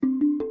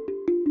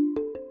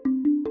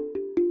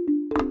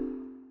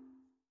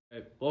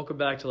Welcome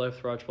back to Life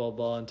with Archibald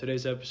Ball. In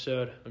today's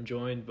episode, I'm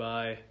joined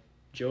by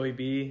Joey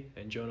B.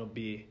 and Jonah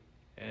B.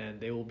 And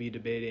they will be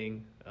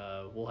debating,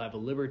 we'll have a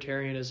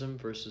libertarianism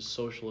versus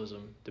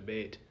socialism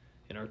debate.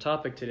 And our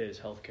topic today is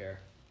healthcare.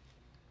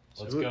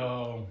 Let's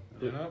go.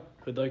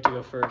 Who'd like to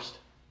go first?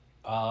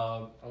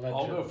 I'll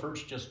go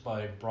first just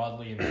by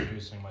broadly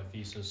introducing my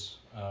thesis,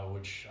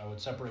 which I would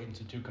separate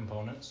into two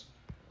components.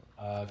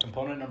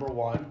 Component number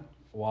one,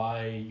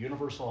 why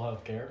universal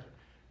healthcare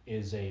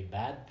is a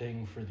bad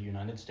thing for the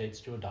United States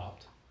to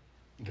adopt.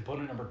 And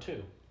component number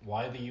two,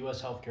 why the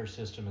U.S. healthcare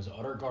system is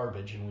utter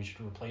garbage and we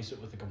should replace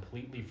it with a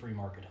completely free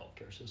market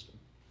healthcare system.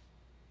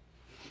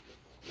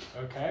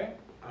 Okay.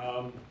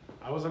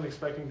 I wasn't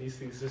expecting these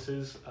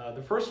theses.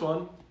 The first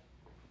one,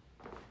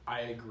 I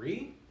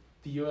agree.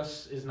 The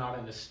U.S. is not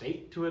in a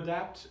state to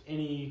adapt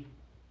any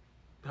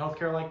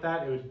healthcare like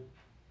that. It would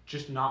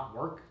just not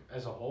work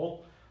as a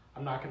whole.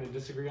 I'm not going to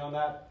disagree on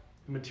that.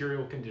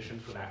 Material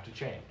conditions would have to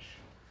change.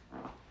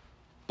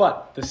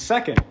 But the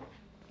second,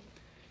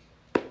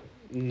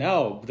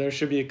 no, there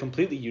should be a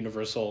completely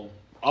universal.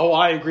 Oh,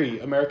 I agree.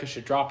 America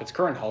should drop its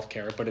current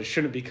healthcare, but it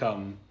shouldn't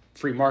become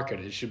free market.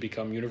 It should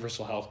become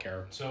universal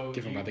healthcare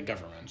given by the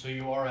government. So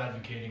you are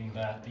advocating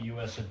that the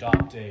U.S.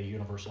 adopt a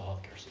universal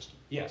healthcare system?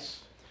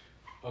 Yes.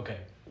 Okay.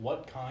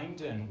 What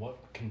kind and what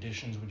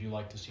conditions would you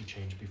like to see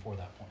change before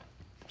that point?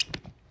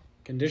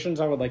 Conditions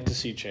I would like to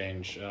see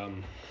change.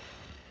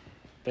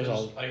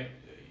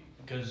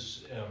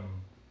 Because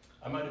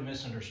I might have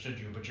misunderstood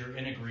you, but you're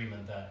in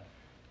agreement that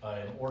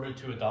in order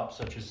to adopt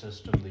such a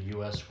system, the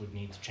U.S. would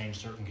need to change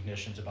certain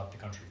conditions about the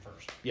country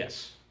first.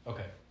 Yes.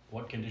 Okay.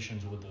 What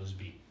conditions would those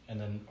be? And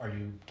then are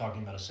you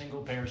talking about a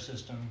single-payer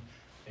system,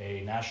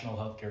 a national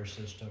healthcare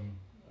system,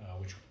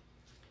 which?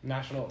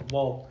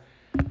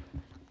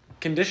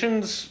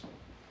 Conditions,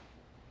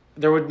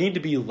 there would need to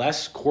be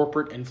less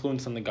corporate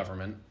influence on the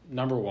government,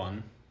 number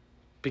one,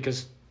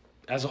 because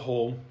as a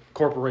whole,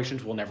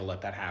 corporations will never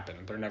let that happen.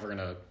 They're never going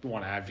to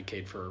want to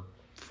advocate for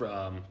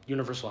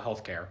universal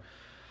health care.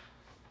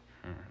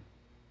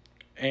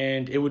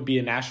 And it would be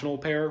a national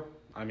payer.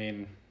 I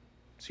mean,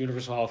 it's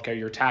universal health care.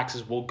 Your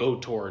taxes will go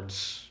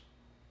towards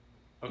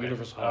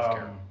universal health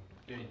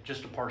care.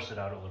 Just to parse it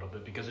out a little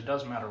bit, because it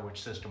does matter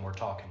which system we're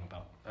talking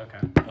about. Okay.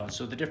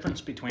 So the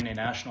difference between a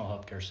national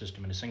healthcare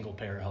system and a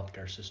single-payer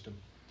healthcare system,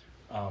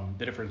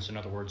 the difference, in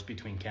other words,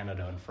 between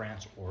Canada and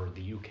France or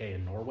the UK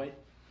and Norway,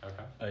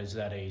 is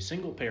that a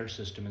single-payer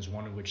system is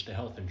one in which the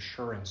health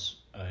insurance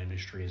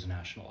industry is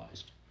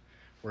nationalized,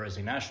 whereas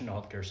a national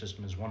healthcare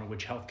system is one in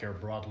which healthcare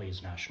broadly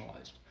is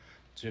nationalized.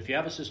 So if you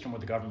have a system where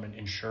the government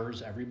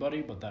insures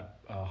everybody, but that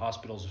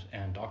hospitals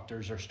and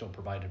doctors are still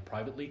provided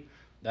privately,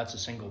 that's a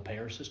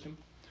single-payer system.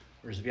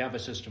 Whereas if you have a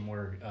system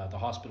where the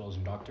hospitals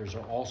and doctors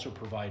are also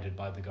provided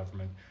by the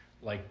government,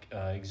 like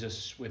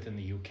exists within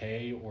the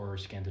UK or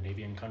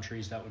Scandinavian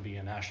countries, that would be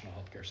a national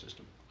healthcare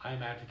system.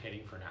 I'm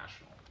advocating for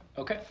national.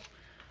 Okay.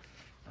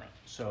 All right.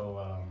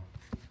 So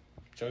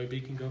Joey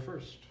B can go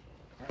first.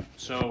 All right.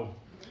 So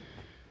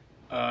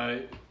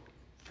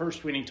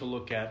first we need to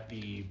look at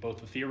both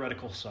the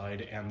theoretical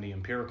side and the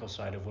empirical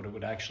side of what it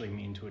would actually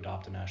mean to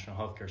adopt a national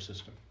healthcare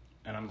system.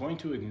 And I'm going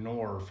to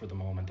ignore for the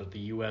moment that the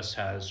U.S.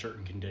 has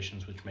certain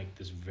conditions which make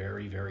this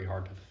very, very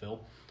hard to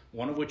fulfill.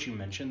 One of which you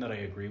mentioned that I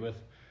agree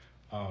with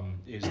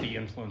is the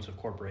influence of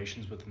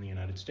corporations within the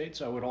United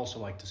States. I would also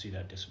like to see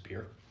that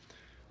disappear.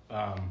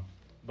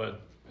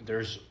 But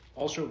there's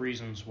also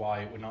reasons why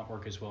it would not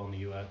work as well in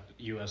the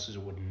U.S. as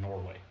it would in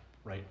Norway,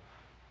 right?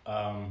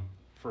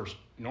 First,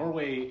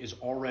 Norway is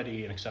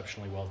already an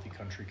exceptionally wealthy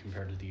country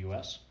compared to the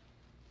U.S.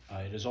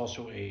 It is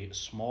also a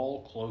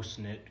small,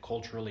 close-knit,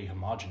 culturally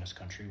homogenous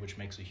country, which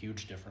makes a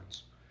huge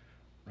difference,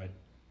 right?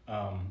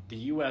 The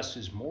U.S.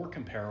 is more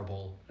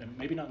comparable, and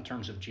maybe not in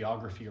terms of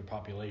geography or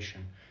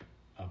population,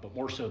 but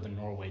more so than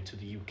Norway, to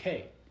the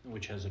UK,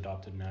 which has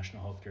adopted a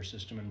national healthcare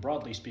system, and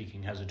broadly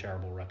speaking, has a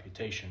terrible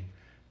reputation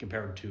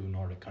compared to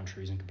Nordic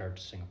countries and compared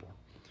to Singapore.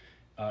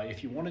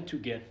 If you wanted to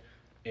get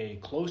a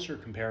closer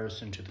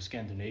comparison to the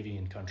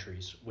Scandinavian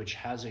countries, which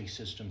has a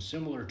system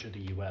similar to the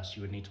U.S.,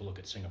 you would need to look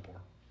at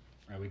Singapore.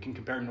 Right, we can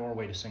compare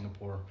Norway to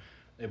Singapore.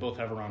 They both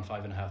have around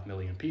 5.5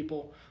 million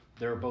people.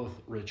 They're both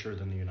richer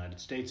than the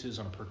United States is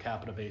on a per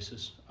capita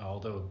basis,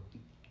 although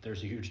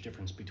there's a huge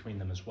difference between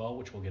them as well,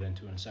 which we'll get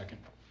into in a second.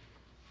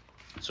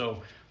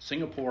 So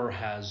Singapore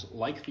has,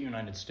 like the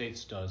United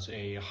States does,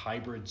 a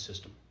hybrid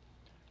system,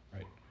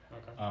 right?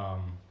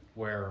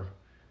 Where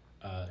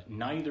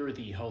neither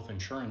the health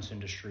insurance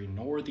industry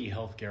nor the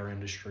healthcare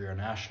industry are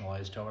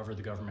nationalized. However,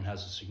 the government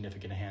has a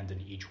significant hand in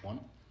each one.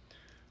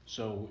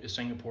 So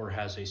Singapore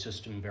has a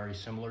system very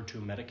similar to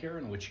Medicare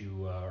in which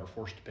you are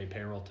forced to pay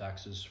payroll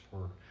taxes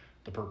for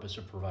the purpose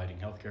of providing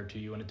healthcare to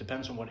you, and it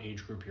depends on what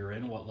age group you're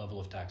in, what level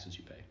of taxes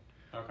you pay.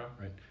 Okay.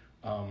 Right.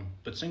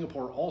 But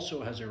Singapore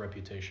also has a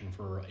reputation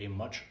for a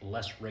much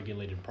less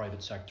regulated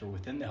private sector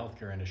within the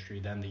healthcare industry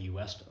than the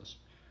U.S. does.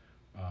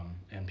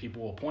 And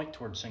people will point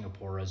towards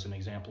Singapore as an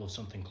example of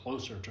something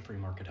closer to free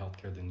market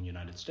healthcare than the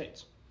United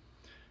States.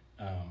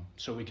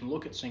 So we can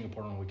look at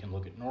Singapore and we can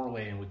look at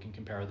Norway and we can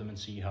compare them and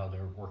see how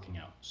they're working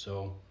out.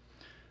 So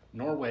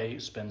Norway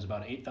spends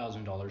about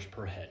 $8,000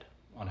 per head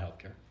on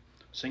healthcare.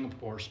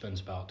 Singapore spends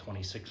about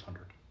 $2,600.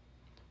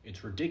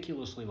 It's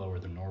ridiculously lower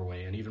than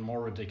Norway and even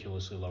more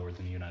ridiculously lower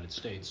than the United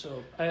States.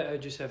 So I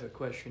just have a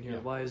question here. Yeah.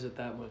 Why is it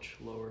that much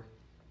lower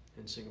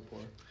in Singapore?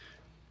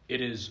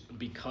 It is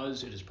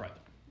because it is private.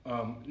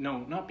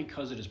 No, not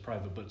because it is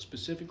private, but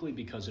specifically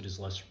because it is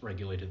less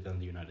regulated than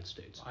the United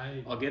States.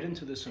 I'll get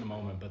into this in a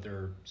moment, but there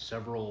are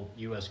several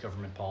U.S.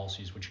 government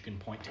policies which you can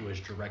point to as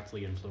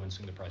directly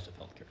influencing the price of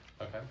healthcare.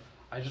 Okay.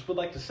 I just would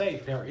like to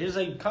say there is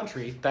a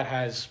country that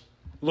has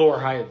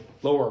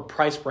lower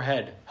price per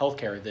head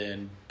healthcare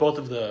than both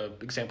of the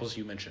examples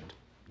you mentioned.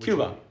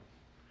 Cuba.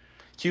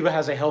 Cuba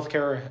has a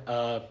healthcare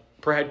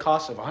per head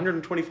cost of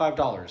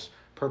 $125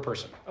 per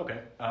person. Okay.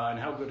 And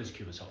how good is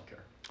Cuba's healthcare?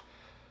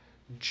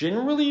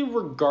 Generally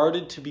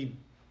regarded to be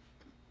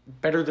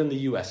better than the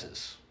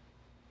U.S.'s.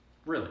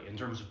 Really, in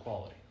terms of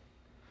quality?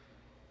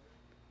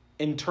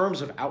 In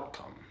terms of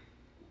outcome.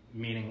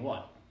 Meaning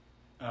what?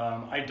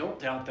 I don't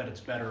doubt that it's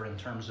better in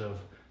terms of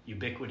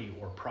ubiquity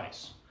or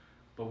price,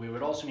 but we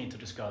would also need to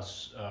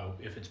discuss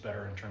if it's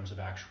better in terms of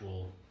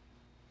actual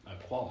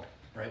quality,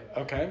 right?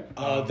 Okay.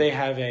 They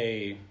have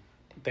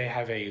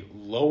a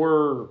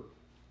lower.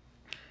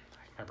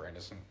 My brain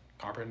isn't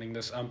comprehending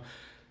this.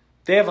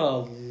 They have a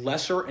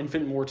lesser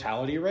infant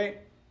mortality rate.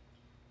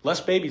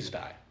 Less babies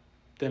die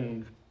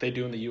than they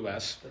do in the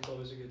U.S. That's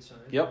always a good sign.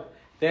 Yep.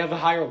 They have a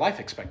higher life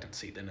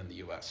expectancy than in the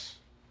U.S.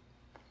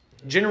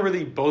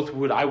 Generally, both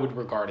I would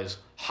regard as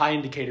high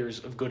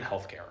indicators of good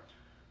health care.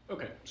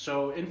 Okay,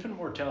 so infant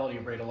mortality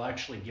rate I'll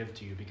actually give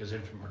to you because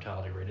infant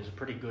mortality rate is a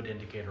pretty good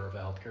indicator of a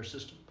healthcare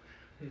system.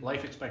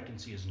 Life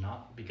expectancy is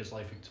not, because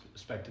life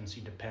expectancy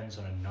depends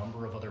on a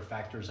number of other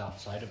factors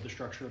outside of the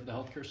structure of the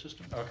healthcare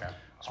system. Okay.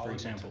 So for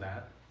example,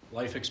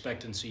 life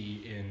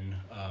expectancy in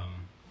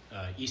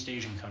East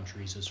Asian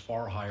countries is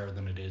far higher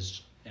than it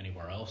is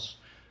anywhere else.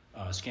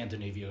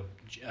 Scandinavia,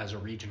 as a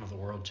region of the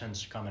world,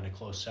 tends to come in a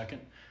close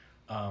second.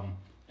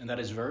 And that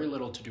has very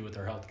little to do with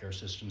our healthcare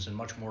systems and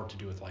much more to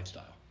do with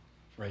lifestyle.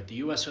 Right, the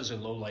U.S. has a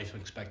low life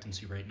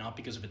expectancy rate, not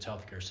because of its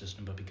healthcare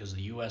system, but because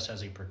the U.S.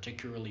 has a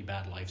particularly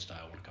bad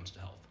lifestyle when it comes to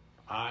health.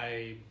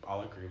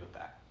 I'll agree with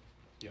that.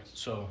 Yes.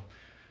 So,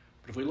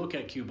 but if we look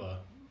at Cuba,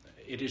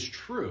 it is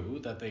true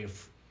that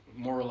they've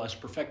more or less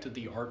perfected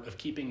the art of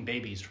keeping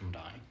babies from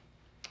dying.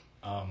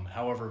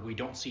 However, we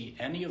don't see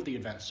any of the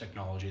advanced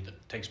technology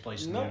that takes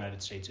place in the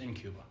United States in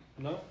Cuba.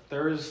 No,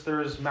 there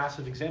is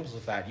massive examples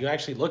of that. You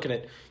actually look at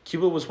it.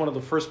 Cuba was one of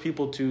the first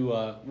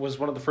was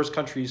one of the first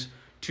countries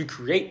to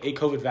create a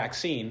COVID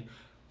vaccine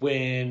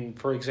when,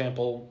 for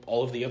example,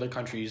 all of the other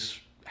countries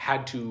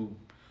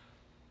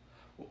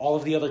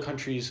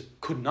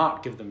could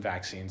not give them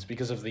vaccines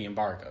because of the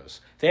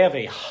embargoes. They have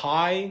a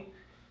high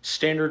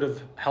standard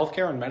of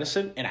healthcare and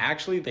medicine, and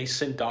actually they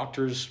send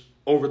doctors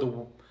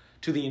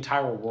to the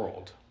entire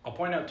world. I'll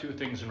point out two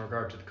things in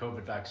regard to the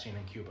COVID vaccine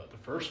in Cuba. The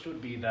first would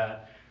be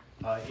that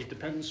it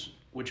depends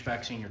which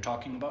vaccine you're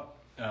talking about.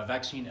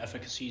 Vaccine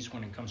efficacies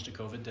when it comes to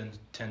COVID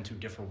tend to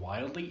differ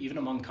wildly, even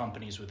among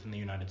companies within the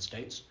United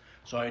States.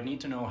 So I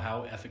need to know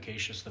how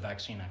efficacious the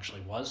vaccine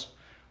actually was.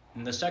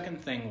 And the second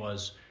thing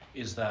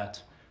is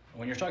that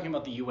when you're talking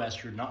about the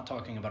U.S., you're not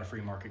talking about a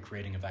free market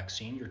creating a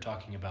vaccine. You're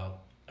talking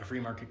about a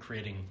free market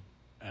creating,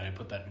 I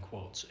put that in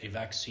quotes, a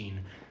vaccine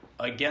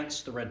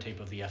against the red tape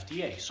of the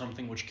FDA,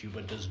 something which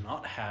Cuba does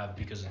not have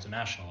because it's a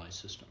nationalized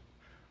system,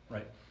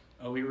 right?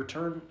 We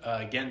return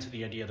again to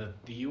the idea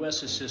that the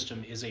U.S.'s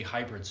system is a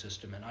hybrid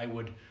system, and I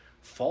would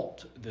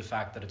fault the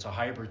fact that it's a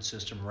hybrid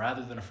system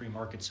rather than a free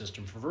market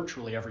system for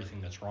virtually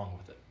everything that's wrong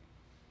with it.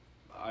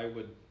 I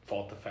would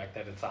fault the fact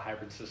that it's a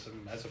hybrid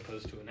system as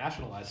opposed to a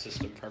nationalized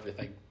system for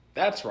everything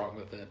that's wrong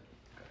with it.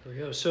 There we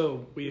go.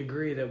 So we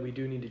agree that we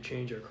do need to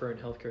change our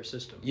current healthcare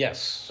system. Yes.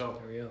 So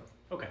There we go.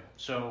 okay,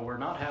 so we're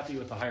not happy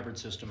with the hybrid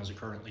system as it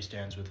currently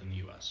stands within the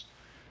U.S.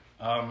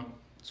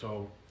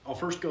 So I'll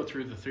first go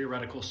through the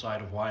theoretical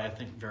side of why I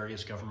think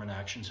various government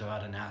actions have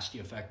had a nasty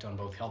effect on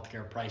both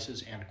healthcare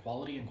prices and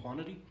quality and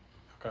quantity.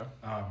 Okay.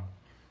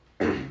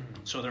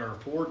 So there are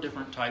four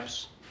different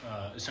types,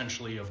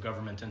 essentially, of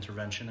government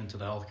intervention into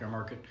the healthcare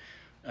market.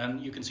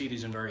 And you can see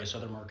these in various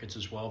other markets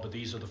as well, but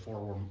these are the four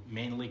we're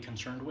mainly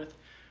concerned with.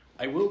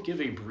 I will give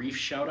a brief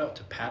shout out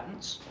to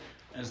patents,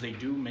 as they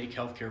do make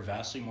healthcare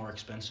vastly more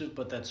expensive,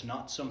 but that's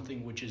not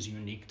something which is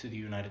unique to the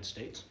United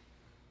States.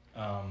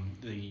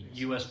 The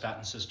U.S.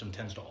 patent system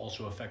tends to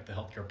also affect the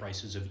healthcare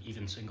prices of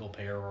even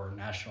single-payer or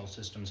national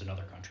systems in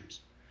other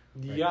countries.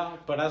 Right? Yeah,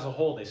 but as a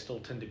whole, they still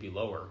tend to be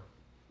lower.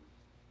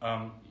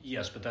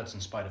 Yes, but that's in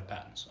spite of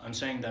patents. I'm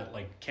saying that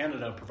like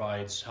Canada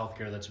provides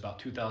healthcare that's about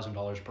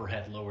 $2,000 per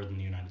head lower than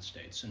the United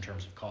States in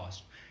terms of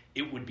cost.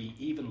 It would be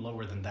even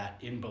lower than that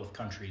in both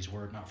countries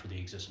were it not for the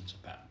existence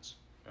of patents.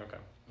 Okay.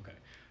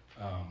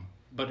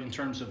 But in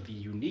terms of the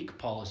unique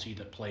policy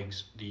that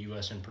plagues the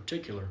U.S. in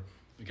particular,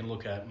 we can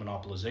look at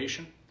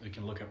monopolization, we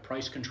can look at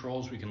price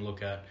controls, we can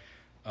look at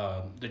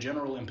the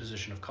general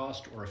imposition of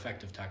cost or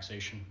effective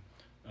taxation.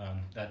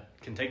 That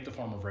can take the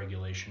form of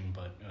regulation,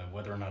 but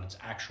whether or not it's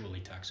actually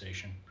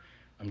taxation,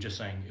 I'm just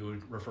saying it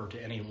would refer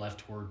to any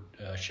leftward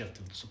shift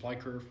of the supply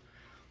curve.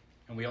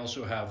 And we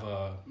also have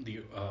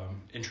the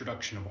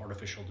introduction of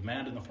artificial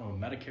demand in the form of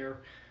Medicare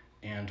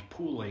and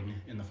pooling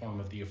in the form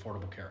of the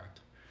Affordable Care Act,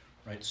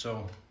 right?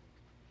 So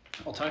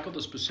I'll tackle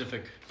the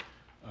specific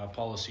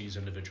policies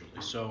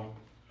individually. So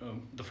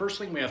the first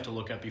thing we have to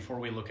look at before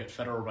we look at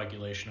federal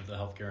regulation of the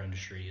healthcare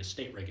industry is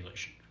state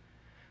regulation,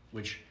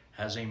 which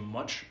has a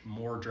much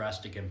more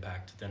drastic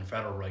impact than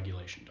federal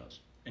regulation does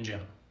in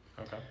general.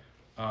 Okay.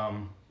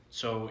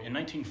 So in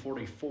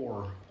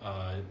 1944,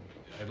 I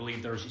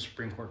believe there was a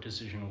Supreme Court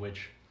decision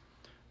which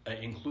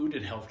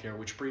included healthcare,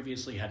 which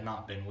previously had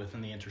not been within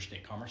the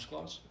Interstate Commerce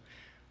Clause.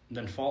 And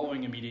then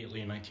following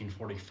immediately in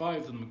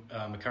 1945, the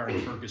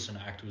McCarran-Ferguson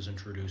Act was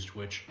introduced,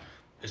 which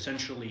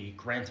essentially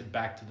granted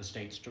back to the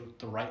states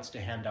the rights to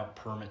hand out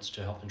permits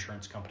to health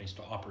insurance companies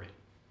to operate,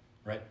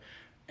 right?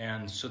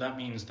 And so that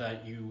means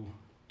that you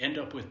end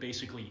up with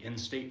basically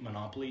in-state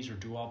monopolies or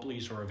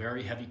duopolies or a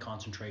very heavy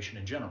concentration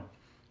in general.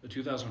 The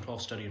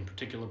 2012 study in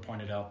particular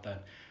pointed out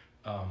that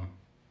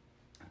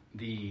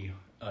the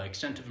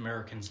extent of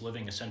Americans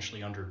living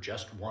essentially under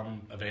just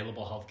one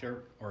available healthcare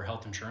or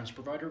health insurance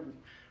provider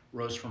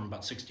rose from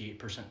about 68%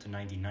 to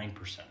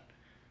 99%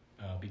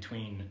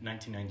 between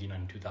 1999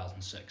 and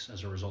 2006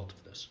 as a result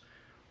of this,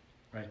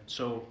 right?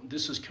 So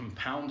this is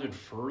compounded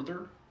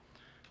further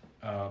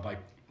by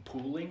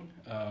pooling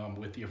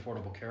with the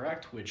Affordable Care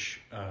Act,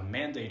 which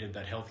mandated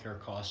that healthcare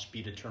costs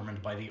be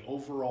determined by the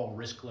overall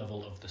risk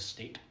level of the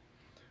state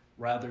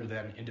rather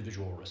than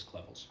individual risk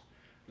levels.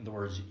 In other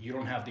words, you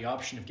don't have the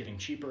option of getting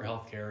cheaper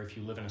healthcare if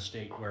you live in a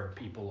state where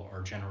people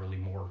are generally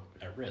more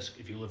at risk.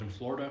 If you live in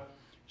Florida,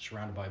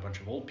 surrounded by a bunch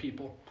of old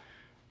people,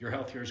 your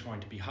healthcare is going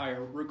to be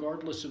higher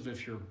regardless of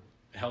if you're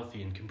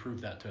healthy and can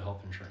prove that to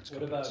health insurance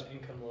companies. What about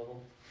income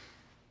level?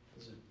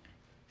 Is it?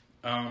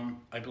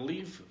 I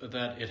believe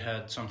that it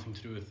had something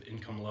to do with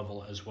income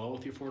level as well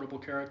with the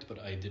Affordable Care Act, but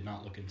I did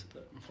not look into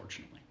that,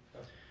 unfortunately.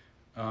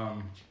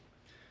 Oh.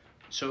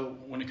 So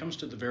when it comes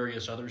to the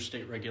various other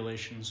state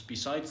regulations,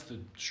 besides the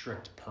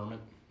strict permit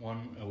one,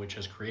 which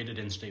has created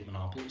in-state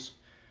monopolies,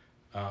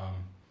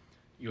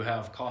 you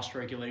have cost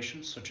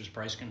regulations such as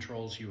price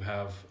controls. You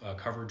have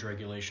coverage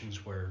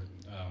regulations where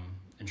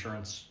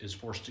insurance is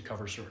forced to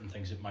cover certain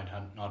things it might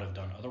not have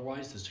done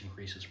otherwise. This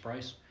increases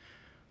price.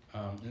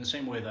 In the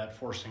same way that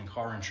forcing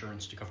car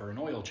insurance to cover an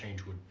oil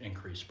change would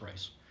increase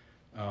price.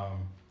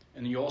 And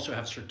then you also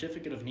have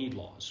certificate of need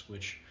laws,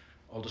 which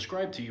I'll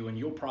describe to you, and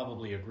you'll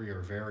probably agree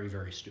are very,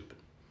 very stupid.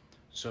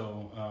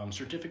 So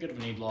certificate of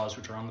need laws,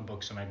 which are on the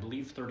books, and I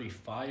believe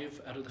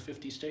 35 out of the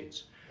 50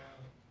 states,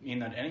 mean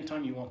that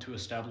anytime you want to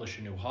establish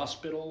a new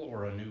hospital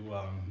or a new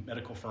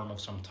medical firm of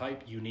some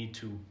type, you need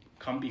to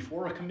come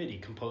before a committee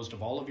composed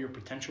of all of your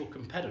potential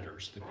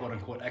competitors, the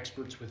quote-unquote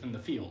experts within the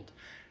field,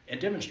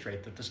 and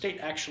demonstrate that the state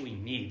actually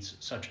needs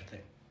such a thing.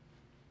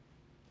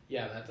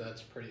 Yeah,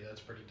 that's pretty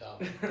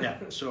dumb. Yeah,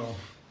 so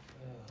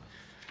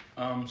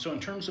in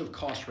terms of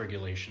cost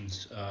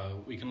regulations,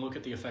 we can look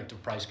at the effect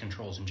of price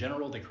controls in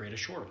general. They create a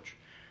shortage,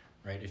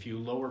 right? If you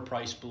lower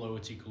price below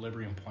its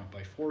equilibrium point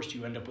by force,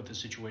 you end up with a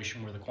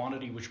situation where the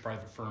quantity which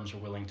private firms are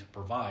willing to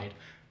provide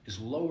is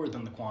lower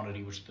than the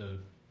quantity which the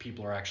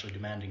people are actually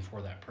demanding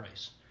for that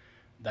price.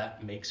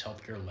 That makes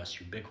healthcare less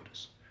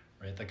ubiquitous,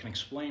 right? That can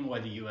explain why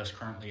the U.S.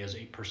 currently has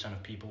 8%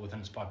 of people within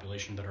its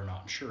population that are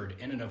not insured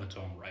in and of its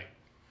own right.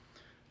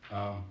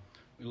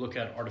 We look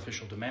at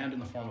artificial demand in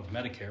the form of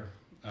Medicare.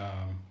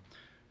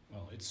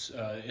 Well, it's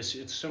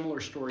a similar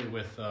story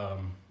with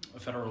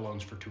federal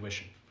loans for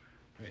tuition.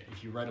 Right?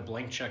 If you write a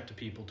blank check to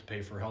people to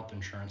pay for health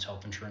insurance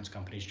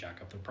companies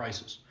jack up their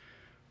prices.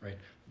 Right?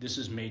 This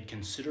is made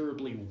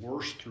considerably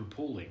worse through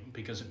pooling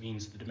because it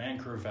means the demand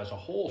curve as a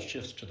whole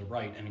shifts to the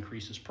right and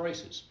increases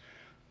prices.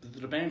 The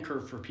demand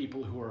curve for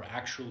people who are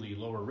actually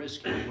lower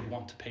risk and would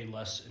want to pay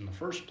less in the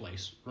first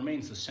place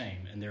remains the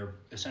same, and they're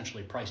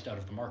essentially priced out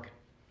of the market.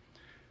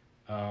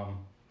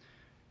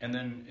 And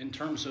then in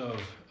terms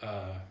of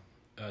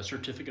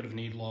certificate of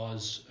need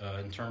laws,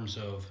 in terms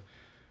of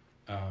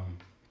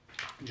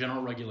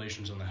general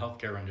regulations on the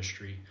healthcare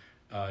industry,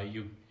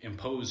 you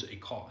impose a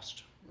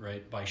cost,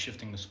 right, by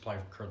shifting the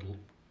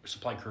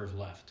supply curve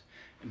left.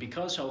 And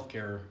because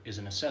healthcare is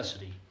a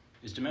necessity,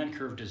 its demand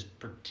curve is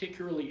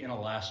particularly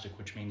inelastic,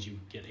 which means you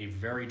get a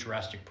very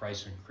drastic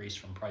price increase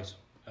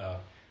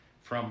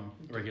from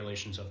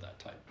regulations of that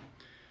type.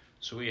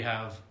 So we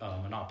have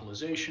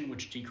monopolization,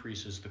 which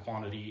decreases the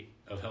quantity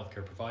of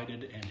healthcare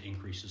provided and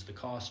increases the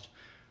cost,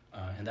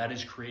 and that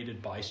is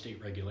created by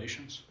state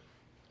regulations.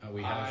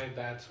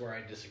 That's where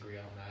I disagree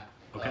on that.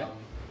 Okay.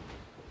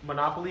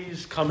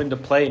 Monopolies come into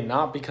play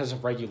not because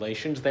of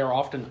regulations. They are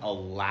often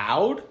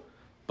allowed,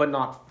 but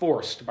not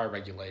forced by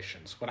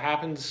regulations. What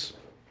happens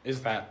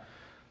is that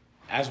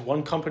as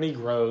one company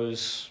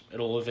grows,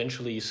 it'll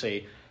eventually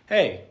say,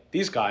 hey,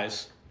 these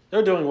guys,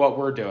 they're doing what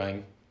we're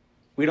doing.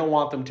 We don't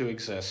want them to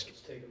exist.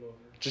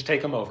 Just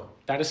take them over.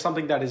 That is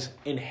something that is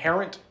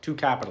inherent to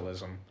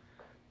capitalism.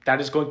 That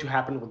is going to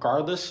happen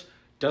regardless.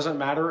 Doesn't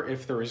matter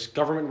if there is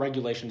government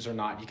regulations or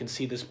not. You can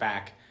see this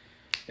back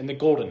in the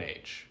Golden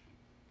Age.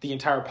 The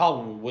entire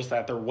problem was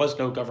that there was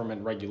no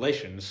government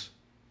regulations,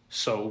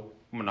 so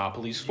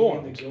monopolies You mean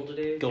formed. the Gilded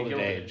Age? Gilded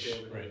Gilded Age.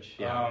 Gilded Right. Age.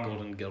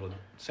 Yeah, gilded,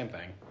 same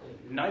thing.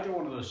 Neither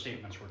one of those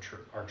statements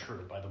are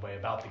true, by the way,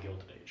 about the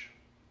Gilded Age.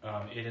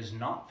 It is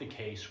not the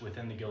case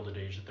within the Gilded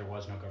Age that there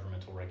was no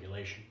governmental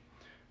regulation.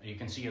 You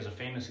can see as a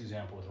famous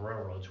example with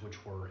railroads,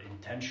 which were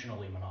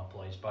intentionally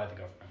monopolized by the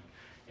government.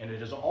 And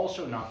it is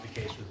also not the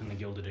case within the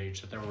Gilded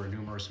Age that there were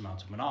numerous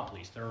amounts of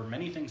monopolies. There are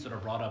many things that are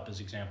brought up as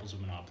examples of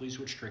monopolies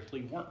which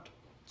strictly weren't.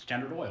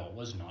 Standard Oil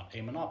was not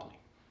a monopoly.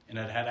 And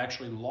it had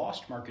actually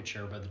lost market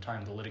share by the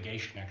time the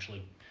litigation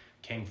actually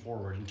came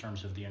forward in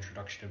terms of the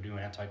introduction of new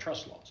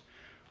antitrust laws.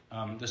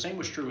 The same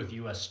was true with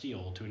U.S.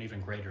 Steel to an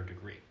even greater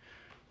degree,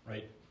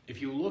 right?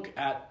 If you look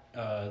at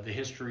the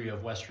history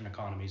of Western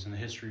economies and the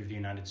history of the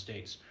United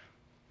States,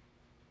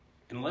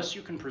 unless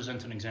you can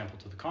present an example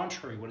to the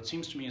contrary, what it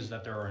seems to me is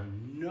that there are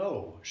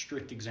no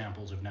strict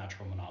examples of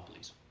natural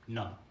monopolies.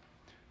 None.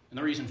 And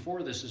the reason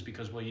for this is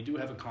because, well, you do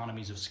have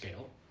economies of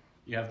scale.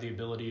 You have the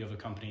ability of a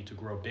company to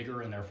grow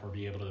bigger and therefore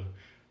be able to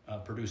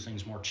produce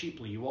things more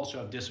cheaply. You also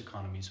have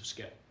diseconomies of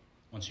scale.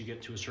 Once you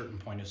get to a certain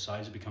point of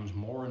size, it becomes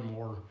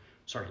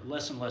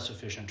less and less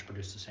efficient to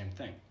produce the same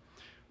thing.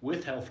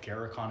 With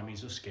healthcare,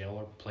 economies of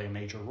scale play a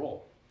major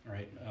role,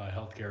 right?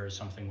 Healthcare is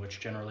something which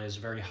generally has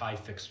very high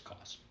fixed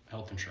costs,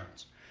 health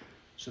insurance.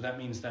 So that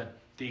means that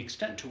the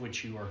extent to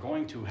which you are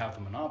going to have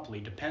a monopoly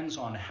depends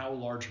on how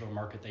large of a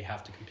market they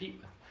have to compete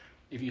with.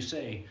 If you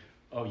say,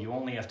 oh, you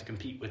only have to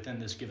compete within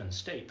this given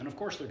state, then of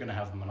course they're going to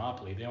have a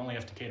monopoly. They only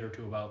have to cater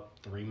to about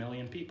 3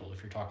 million people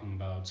if you're talking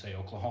about, say,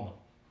 Oklahoma,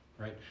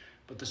 right?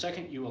 But the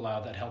second you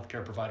allow that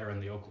healthcare provider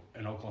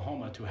in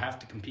Oklahoma to have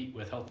to compete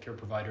with healthcare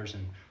providers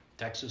in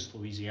Texas,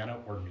 Louisiana,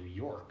 or New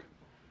York,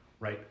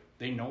 right?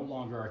 They no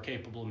longer are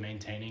capable of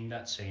maintaining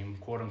that same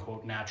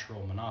quote-unquote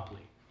natural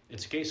monopoly.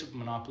 It's a case of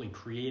monopoly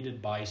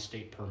created by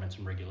state permits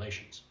and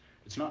regulations.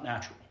 It's not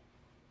natural.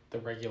 The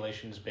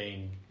regulations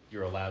being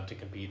you're allowed to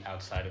compete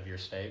outside of your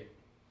state?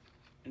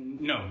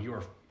 No, you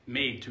are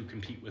made to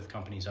compete with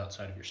companies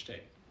outside of your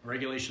state.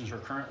 Regulations are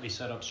currently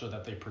set up so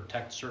that they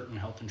protect certain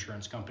health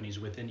insurance companies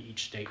within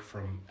each state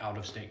from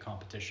out-of-state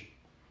competition,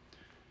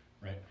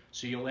 right?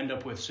 So you'll end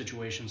up with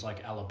situations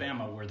like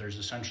Alabama where there's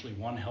essentially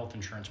one health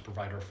insurance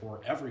provider for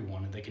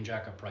everyone and they can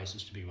jack up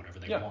prices to be whatever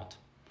they want.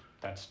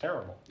 That's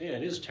terrible. Yeah,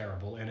 it is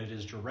terrible, and it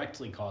is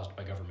directly caused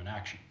by government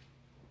action.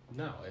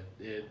 No,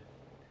 it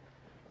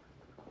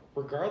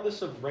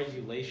regardless of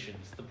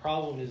regulations, the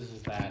problem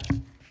is that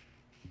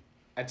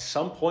at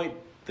some point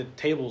the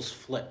tables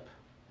flip.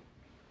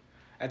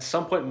 At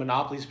some point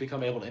monopolies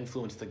become able to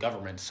influence the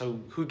government. So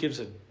who gives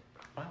a... Am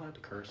I allowed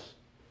to curse?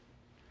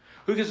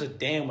 Who gives a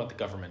damn what the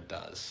government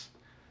does?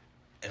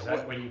 Is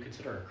that what you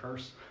consider a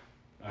curse?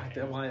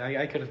 Okay.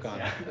 I could have gone.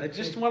 Yeah. I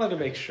just wanted to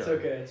make sure.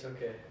 It's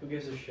okay. Who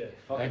gives a shit?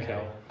 Fucking Okay.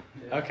 hell.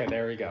 Yeah. Okay,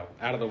 there we go.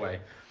 Out of the way.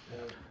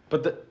 Yeah.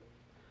 But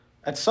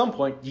at some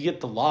point, you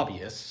get the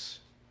lobbyists.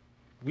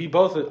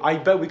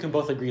 I bet we can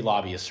both agree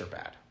lobbyists are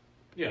bad.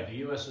 Yeah, the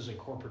U.S. is a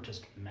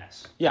corporatist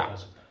mess. Yeah.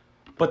 Because of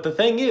that. But the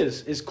thing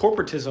is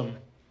corporatism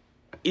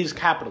is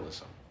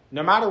capitalism.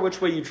 No matter which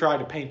way you try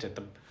to paint it,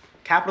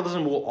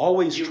 capitalism will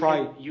always You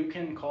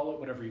can call it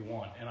whatever you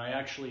want, and I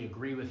actually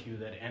agree with you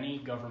that any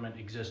government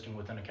existing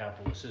within a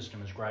capitalist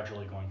system is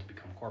gradually going to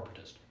become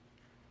corporatist.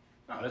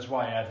 Now, that's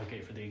why I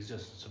advocate for the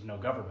existence of no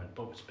government,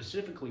 but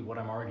specifically what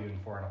I'm arguing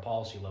for on a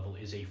policy level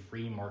is a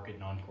free market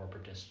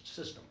non-corporatist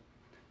system.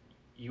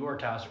 You are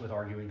tasked with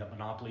arguing that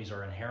monopolies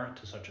are inherent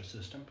to such a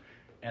system,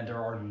 and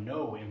there are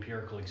no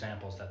empirical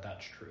examples that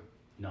that's true.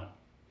 None.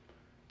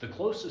 The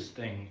closest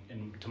thing,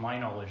 to my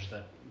knowledge,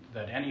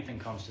 that anything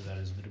comes to that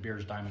is the De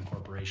Beers Diamond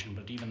Corporation,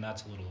 but even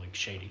that's a little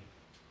shady.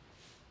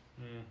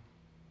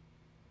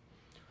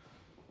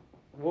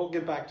 We'll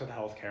get back to the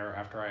healthcare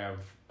after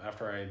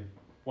I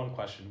one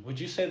question. Would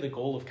you say the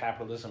goal of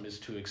capitalism is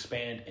to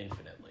expand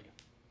infinitely?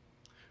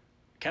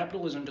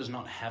 Capitalism does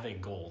not have a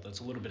goal. That's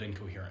a little bit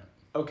incoherent.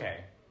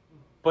 Okay.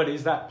 But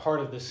is that part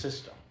of the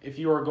system? If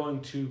you are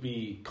going to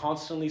be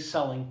constantly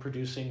selling,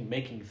 producing,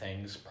 making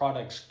things,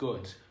 products,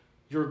 goods,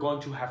 you're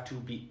going to have to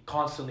be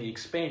constantly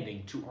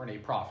expanding to earn a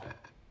profit.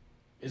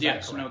 Is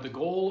that correct? No, the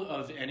goal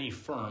of any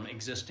firm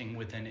existing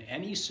within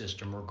any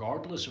system,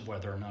 regardless of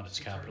whether or not it's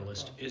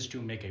capitalist, is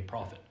to make a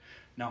profit.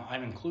 Now,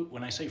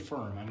 when I say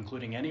firm, I'm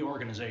including any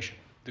organization.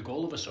 The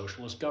goal of a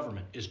socialist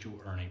government is to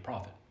earn a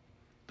profit.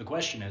 The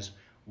question is,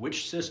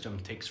 which system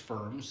takes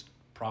firms,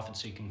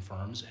 profit-seeking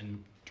firms,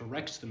 and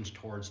directs them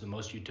towards the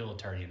most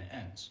utilitarian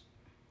ends,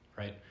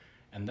 right?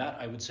 And that,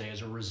 I would say,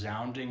 is a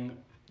resounding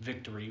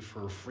victory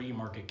for free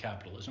market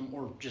capitalism,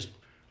 or just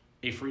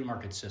a free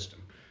market system.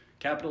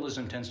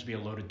 Capitalism tends to be a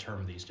loaded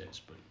term these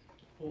days, but...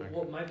 Well,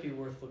 what might be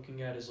worth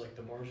looking at is like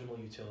the marginal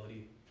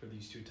utility for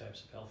these two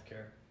types of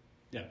healthcare.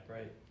 Yeah.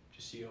 Right?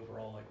 Just see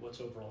overall, like,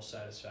 what's overall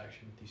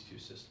satisfaction with these two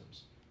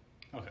systems.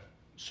 Okay.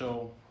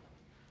 So,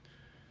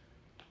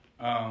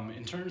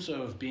 in terms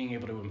of being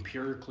able to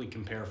empirically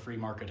compare free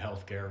market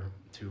healthcare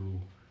to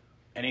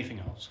anything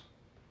else,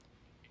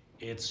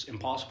 it's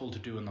impossible to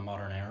do in the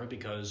modern era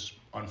because,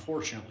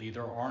 unfortunately,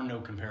 there are no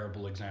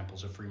comparable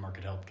examples of free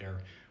market healthcare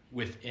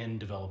within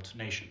developed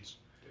nations.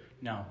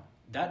 Now,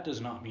 that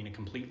does not mean a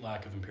complete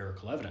lack of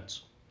empirical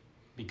evidence,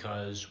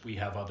 because we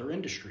have other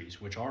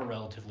industries which are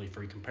relatively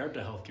free compared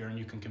to healthcare, and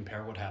you can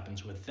compare what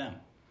happens with them,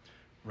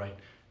 right?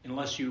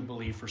 Unless you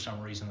believe for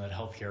some reason that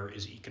healthcare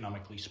is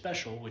economically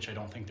special, which I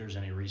don't think there's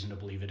any reason to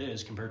believe it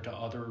is, compared to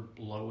other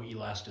low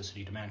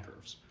elasticity demand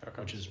curves,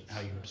 which is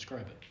how you would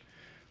describe it,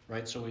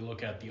 right? So we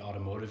look at the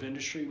automotive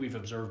industry. We've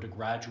observed a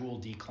gradual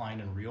decline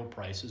in real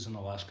prices in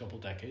the last couple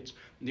decades.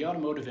 The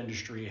automotive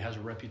industry has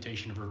a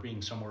reputation for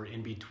being somewhere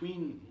in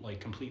between, like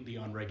completely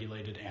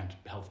unregulated and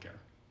healthcare,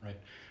 right?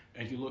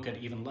 And if you look at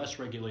even less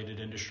regulated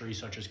industries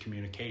such as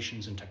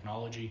communications and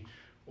technology,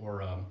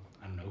 or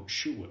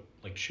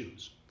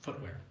shoes,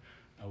 footwear,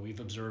 we've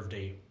observed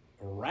a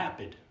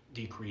rapid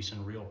decrease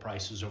in real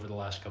prices over the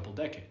last couple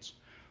decades.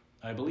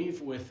 I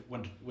believe with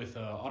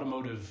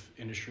automotive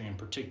industry in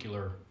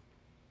particular,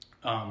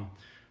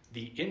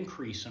 the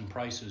increase in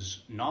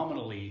prices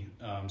nominally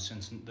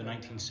since the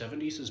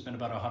 1970s has been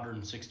about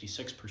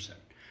 166%.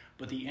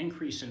 But the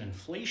increase in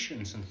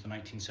inflation since the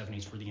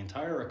 1970s for the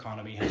entire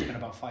economy has been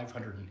about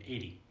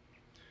 580,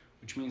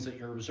 which means that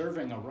you're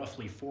observing a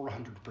roughly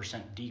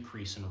 400%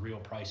 decrease in real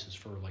prices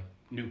for like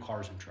new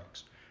cars and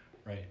trucks,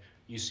 right?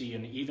 You see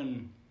an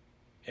even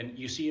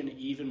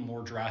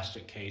more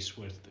drastic case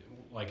with,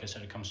 like I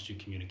said, it comes to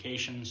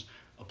communications,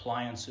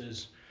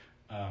 appliances,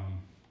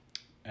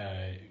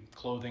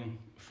 clothing,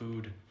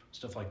 food,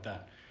 stuff like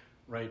that,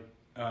 right?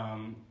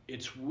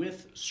 It's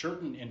with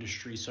certain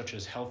industries such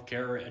as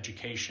healthcare,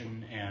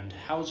 education, and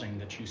housing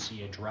that you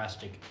see a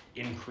drastic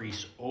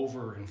increase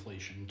over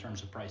inflation in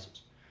terms of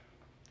prices,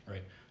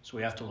 right? So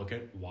we have to look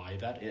at why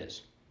that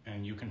is.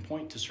 And you can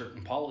point to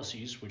certain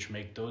policies which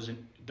make those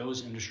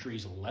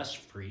industries less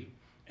free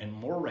and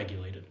more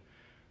regulated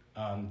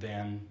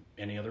than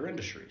any other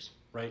industries,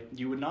 right?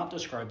 You would not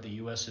describe the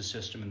U.S.'s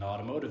system in the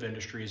automotive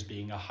industry as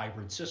being a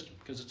hybrid system,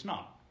 because it's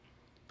not.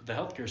 But the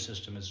healthcare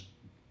system is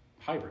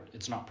hybrid.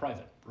 It's not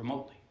private,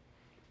 remotely,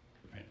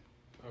 right?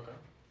 Okay.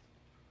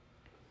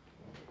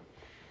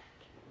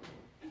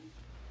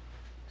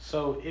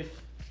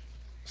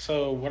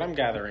 So what I'm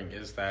gathering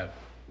is that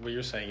what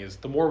you're saying is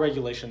the more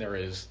regulation there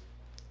is,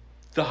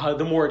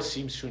 the more it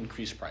seems to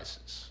increase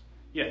prices.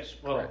 Yes,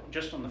 well, Right.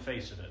 just on the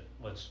face of it,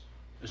 let's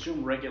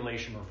assume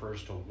regulation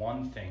refers to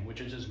one thing,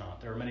 which it is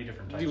not. There are many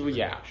different types of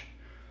Yeah. regulation.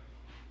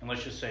 And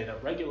let's just say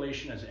that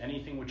regulation is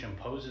anything which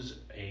imposes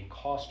a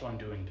cost on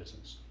doing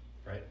business,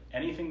 right?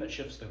 Anything that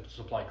shifts the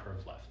supply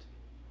curve left.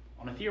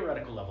 On a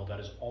theoretical level, that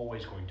is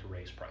always going to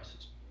raise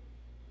prices,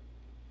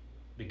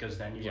 because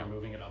then you are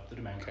moving it up the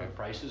demand curve.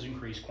 Prices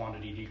increase,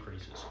 quantity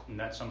decreases. And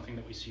that's something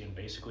that we see in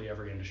basically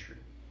every industry.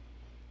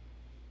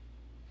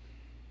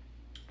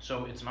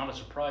 So it's not a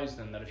surprise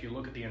then that if you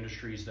look at the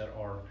industries that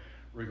are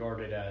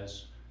regarded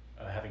as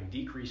having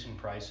decreasing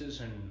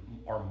prices and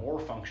are more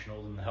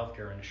functional than the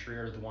healthcare industry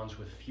are the ones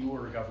with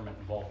fewer government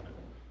involvement,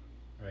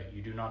 right?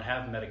 You do not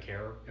have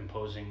Medicare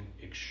imposing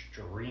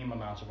extreme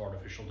amounts of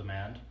artificial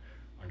demand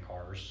on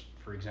cars,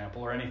 for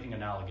example, or anything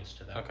analogous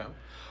to that.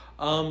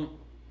 Okay.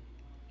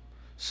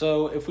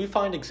 So if we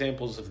find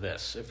examples of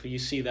this, if we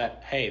see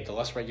that, hey, the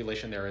less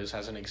regulation there is,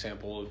 as an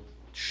example of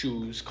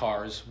shoes,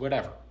 cars,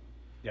 whatever,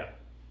 Yeah.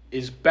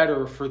 is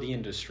better for the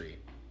industry,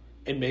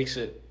 it makes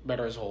it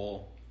better as a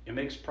whole. It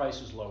makes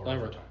prices lower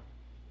over time,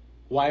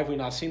 Why have we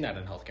not seen that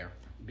in healthcare?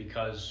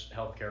 because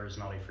healthcare is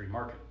not a free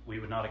market. We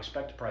would not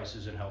expect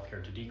prices in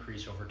healthcare to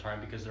decrease over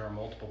time because there are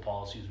multiple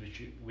policies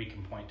which we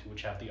can point to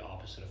which have the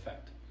opposite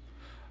effect.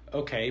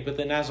 Okay, but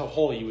then as a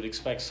whole, you would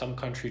expect some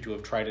country to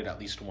have tried it at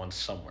least once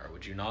somewhere,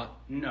 would you not?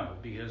 No,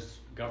 because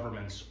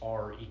governments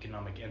are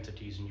economic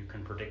entities and you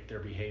can predict their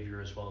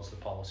behavior as well as the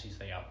policies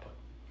they output.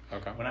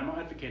 Okay. When I'm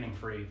advocating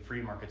for a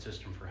free market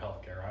system for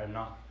healthcare, I'm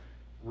not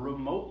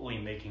remotely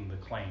making the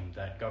claim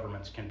that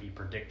governments can be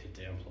predicted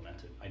to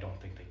implement it. I don't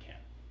think they can.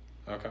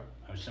 Okay.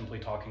 I was simply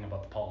talking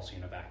about the policy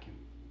in a vacuum.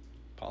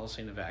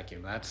 Policy in a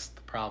vacuum. That's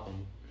the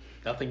problem.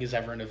 Nothing is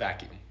ever in a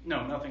vacuum.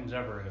 No, nothing's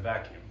ever in a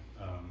vacuum.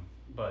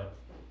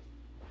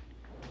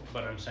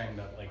 But I'm saying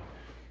that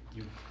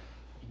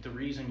the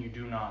reason you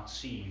do not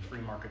see free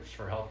markets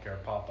for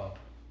healthcare pop up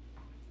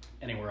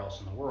anywhere else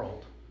in the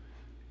world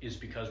is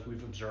because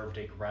we've observed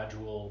a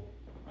gradual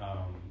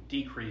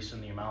decrease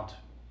in the amount,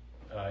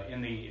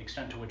 in the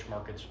extent to which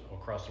markets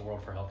across the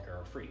world for healthcare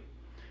are free.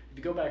 If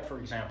you go back, for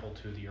example,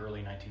 to the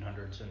early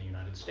 1900s in the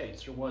United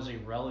States, there was a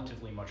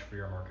relatively much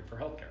freer market for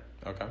healthcare.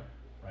 Okay.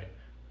 Right.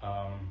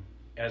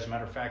 As a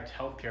matter of fact,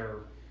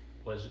 healthcare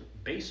was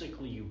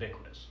basically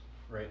ubiquitous,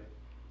 right?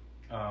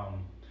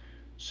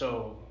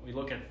 So we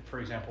look at,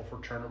 for example,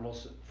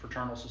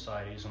 fraternal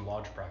societies and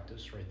lodge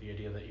practice, right? The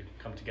idea that you can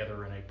come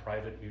together in a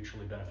private,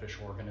 mutually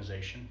beneficial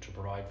organization to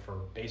provide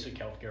for basic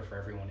healthcare for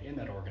everyone in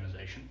that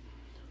organization.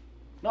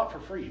 Not for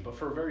free, but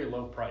for a very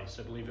low price.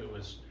 I believe it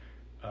was,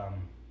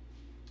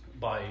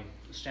 by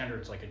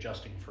standards like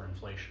adjusting for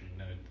inflation,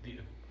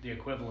 the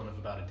equivalent of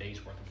about a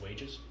day's worth of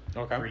wages.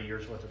 Okay. 3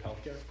 years worth of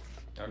healthcare,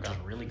 which is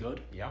really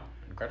good. Yeah,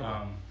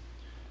 incredible.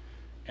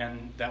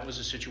 And that was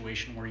a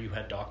situation where you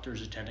had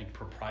doctors attending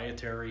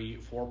proprietary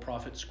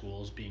for-profit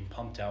schools being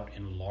pumped out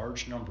in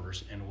large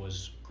numbers, and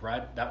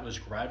that was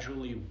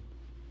gradually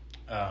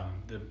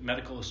the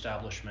medical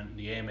establishment,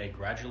 the AMA,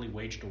 gradually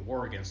waged a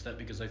war against that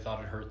because they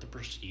thought it hurt the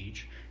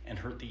prestige and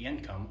hurt the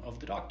income of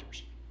the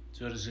doctors.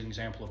 So it is an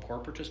example of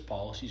corporatist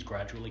policies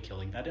gradually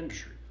killing that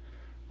industry,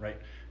 right?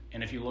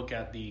 And if you look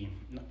at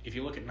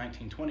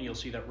 1920, you'll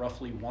see that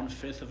roughly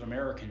 1/5 of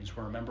Americans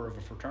were a member of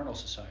a fraternal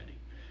society,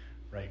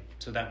 right?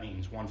 So that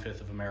means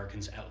 1/5 of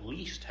Americans at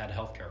least had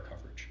health care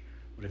coverage.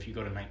 But if you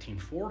go to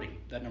 1940,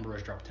 that number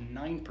has dropped to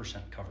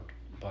 9% covered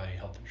by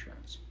health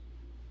insurance,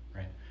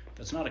 right?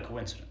 That's not a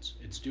coincidence.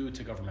 It's due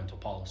to governmental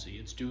policy.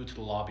 It's due to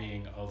the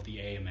lobbying of the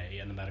AMA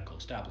and the medical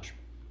establishment.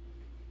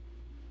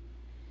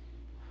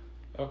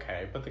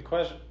 Okay, but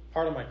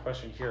part of my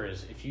question here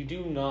is, if you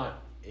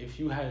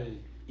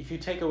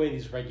take away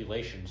these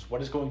regulations,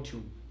 what is going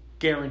to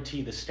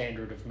guarantee the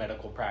standard of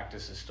medical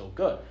practice is still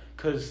good?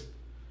 Because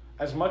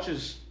as much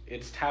as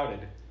it's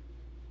touted,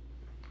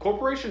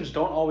 corporations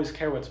don't always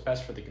care what's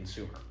best for the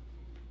consumer.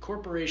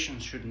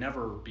 Corporations should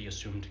never be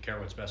assumed to care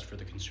what's best for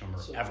the consumer,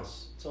 So ever.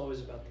 It's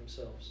always about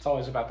themselves. It's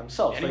always about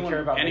themselves. They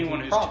care about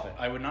making profit.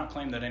 I would not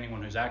claim that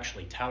anyone who's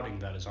actually touting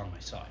that is on my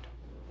side.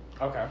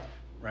 Okay.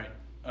 Right.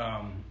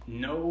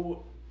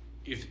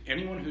 If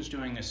anyone who's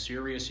doing a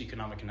serious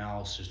economic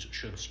analysis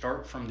should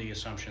start from the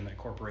assumption that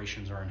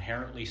corporations are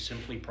inherently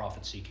simply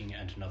profit-seeking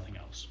and nothing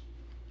else.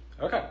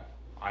 Okay,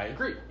 I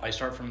agree. I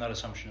start from that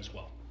assumption as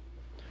well.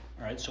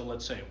 All right, so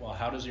let's say, well,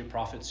 how does a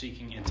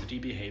profit-seeking entity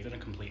behave in a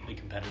completely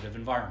competitive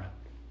environment?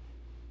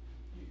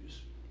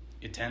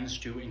 It tends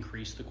to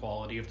increase the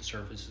quality of the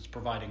service it's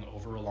providing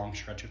over a long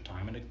stretch of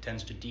time, and it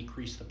tends to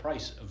decrease the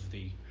price of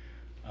the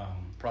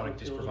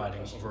product it's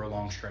providing over a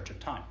long stretch of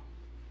time.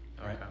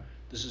 All right. Okay.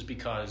 This is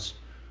because,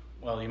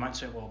 well, you might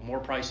say, well, more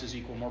prices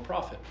equal more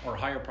profit, or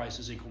higher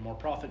prices equal more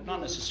profit. Not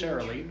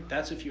necessarily.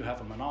 That's if you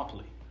have a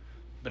monopoly.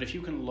 But if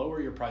you can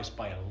lower your price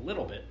by a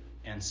little bit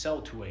and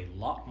sell to a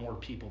lot more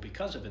people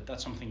because of it,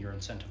 that's something you're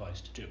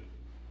incentivized to do.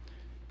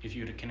 If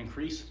you can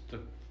increase the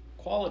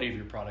quality of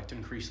your product,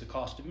 increase the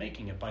cost of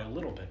making it by a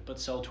little bit, but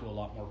sell to a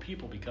lot more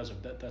people because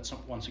of that, that's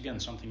once again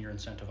something you're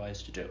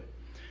incentivized to do.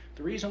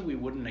 The reason we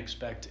wouldn't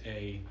expect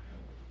a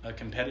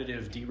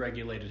competitive,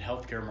 deregulated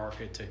healthcare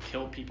market to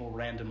kill people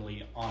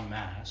randomly en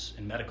masse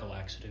in medical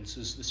accidents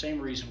is the same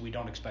reason we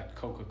don't expect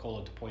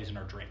Coca-Cola to poison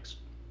our drinks.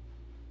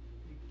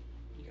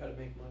 You got to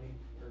make money,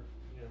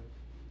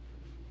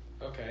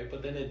 Okay,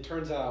 but then it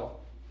turns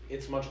out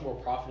it's much more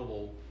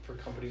profitable for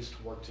companies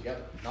to work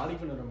together. Not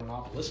even in a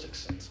monopolistic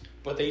sense,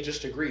 but they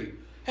just agree,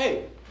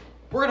 hey,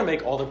 we're going to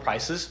make all the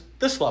prices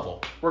this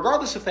level,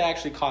 regardless if they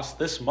actually cost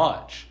this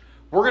much.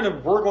 We're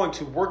going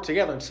to work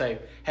together and say,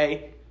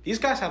 hey, these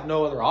guys have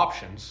no other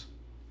options.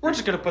 We're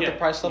just going to put the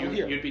price level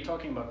here. You'd be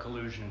talking about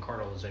collusion and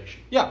cartelization.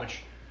 Yeah. Which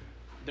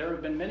there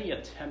have been many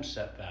attempts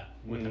at that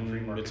within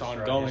free market. It's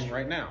ongoing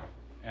right now.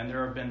 And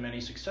there have been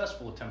many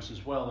successful attempts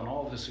as well, and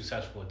all of the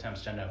successful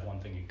attempts tend to have one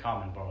thing in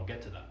common, but I'll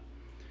get to that.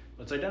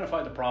 Let's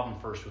identify the problem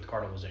first with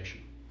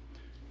cartelization.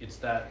 It's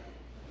that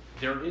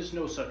there is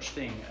no such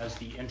thing as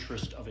the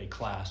interest of a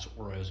class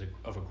or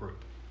of a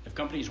group. If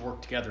companies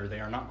work together, they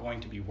are not going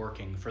to be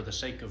working for the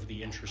sake of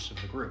the interests of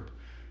the group.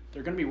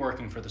 They're going to be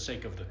working for the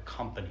sake of the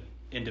company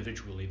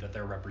individually that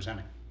they're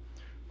representing,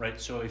 right?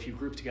 So if you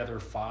group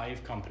together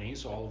 5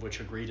 companies, all of which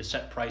agree to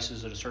set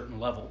prices at a certain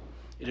level,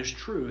 it is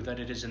true that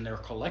it is in their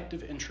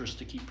collective interest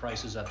to keep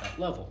prices at that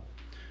level.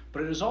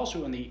 But it is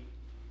also in the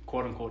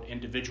quote-unquote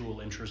individual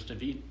interest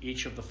of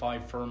each of the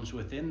 5 firms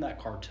within that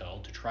cartel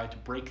to try to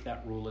break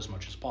that rule as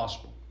much as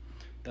possible.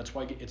 That's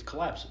why it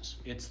collapses.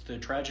 It's the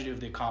tragedy of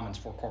the commons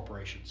for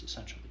corporations,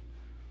 essentially,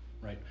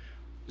 right?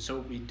 So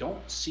we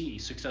don't see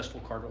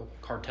successful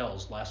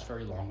cartels last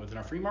very long within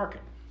a free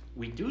market.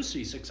 We do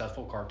see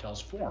successful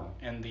cartels form,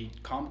 and the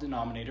common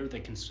denominator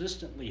they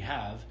consistently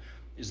have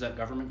is that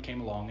government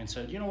came along and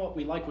said, you know what,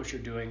 we like what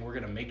you're doing, we're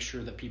going to make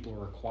sure that people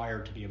are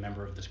required to be a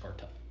member of this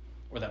cartel,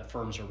 or that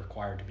firms are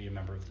required to be a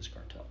member of this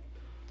cartel.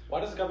 Why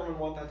does the government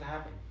want that to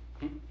happen?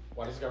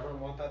 Why does the government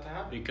want that to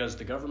happen? Because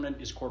the government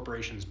is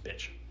corporations'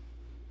 bitch.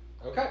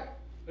 Okay,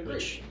 agreed.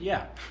 Which,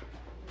 yeah.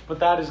 But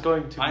that is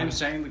going to I'm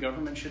saying the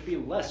government should be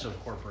less of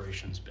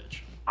corporations' bitch.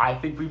 I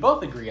think we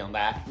both agree on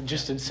that,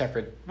 just in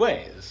separate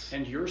ways.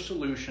 And your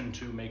solution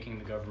to making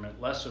the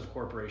government less of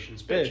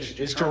corporations' bitch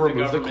is to turn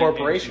remove the government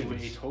corporations.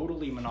 into a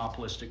totally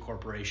monopolistic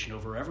corporation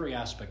over every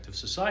aspect of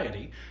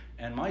society.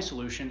 And my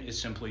solution is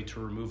simply to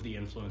remove the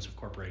influence of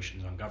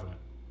corporations on government.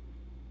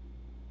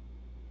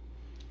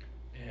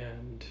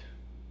 And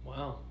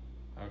wow.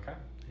 Okay.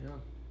 Yeah.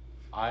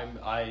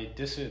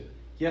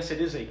 Yes,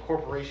 it is a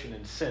corporation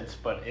in sense,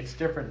 but it's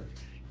different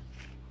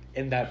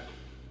in that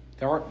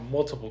there aren't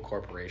multiple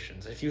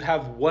corporations. If you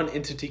have one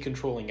entity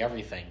controlling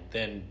everything,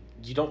 then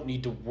you don't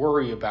need to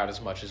worry about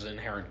as much as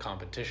inherent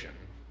competition.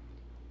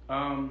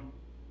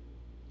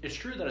 It's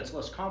true that it's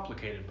less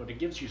complicated, but it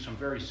gives you some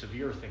very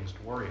severe things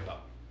to worry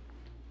about.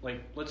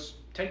 Like, let's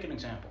take an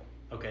example.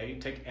 Okay,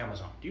 take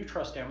Amazon. Do you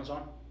trust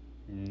Amazon?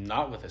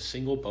 Not with a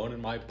single bone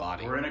in my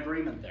body. We're in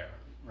agreement there,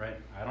 right?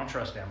 I don't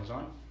trust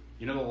Amazon.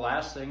 You know the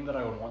last thing that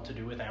I would want to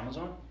do with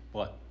Amazon?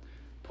 What?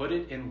 Put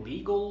it in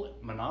legal,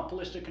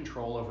 monopolistic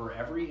control over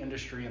every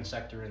industry and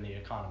sector in the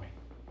economy.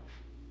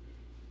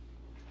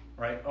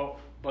 Right? Oh,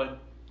 but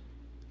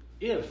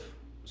if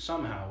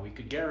somehow we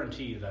could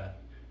guarantee that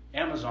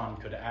Amazon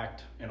could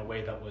act in a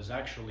way that was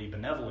actually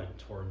benevolent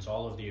towards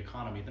all of the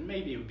economy, then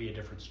maybe it would be a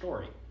different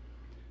story.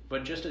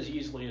 But just as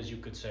easily as you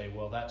could say,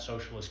 well, that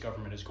socialist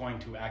government is going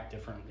to act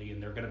differently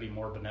and they're going to be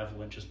more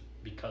benevolent just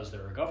because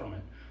they're a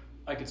government,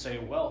 I could say,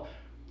 well,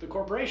 the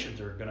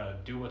corporations are going to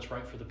do what's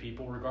right for the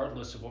people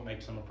regardless of what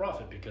makes them a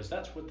profit, because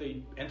that's what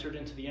they entered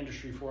into the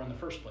industry for in the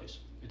first place.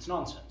 It's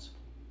nonsense.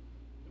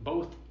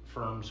 Both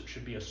firms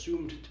should be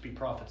assumed to be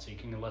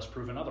profit-seeking unless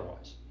proven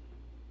otherwise.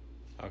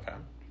 Okay.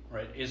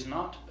 Right? Is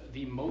not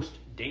the most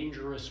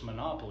dangerous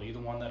monopoly the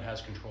one that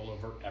has control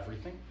over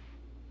everything?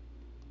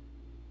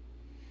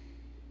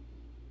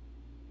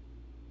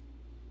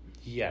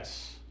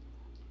 Yes.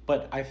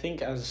 But I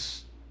think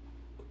as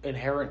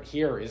inherent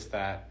here is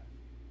that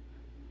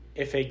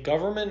if a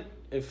government,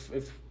 if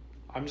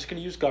I'm just going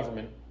to use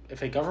government,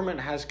 if a government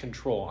has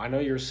control, I know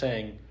you're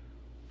saying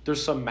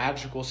there's some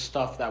magical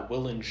stuff that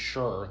will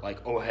ensure,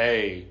 like, oh,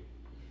 hey,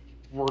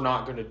 we're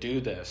not going to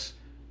do this.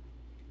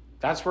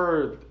 That's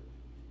where,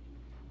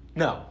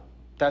 no,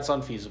 that's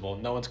unfeasible.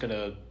 No one's going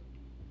to,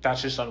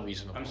 that's just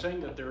unreasonable. I'm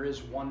saying that there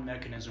is one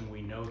mechanism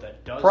we know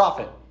that does...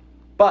 Profit.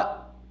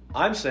 But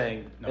I'm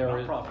saying No, there not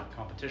is profit,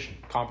 competition.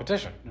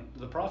 competition. No,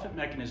 the profit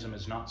mechanism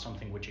is not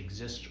something which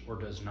exists or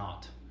does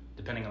not,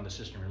 depending on the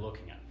system you're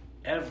looking at.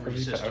 Every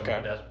system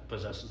Okay.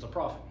 possesses a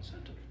profit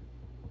incentive.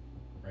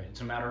 Right?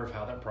 It's a matter of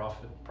how that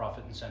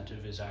profit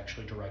incentive is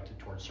actually directed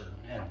towards certain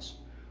ends.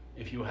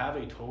 If you have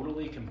a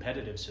totally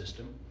competitive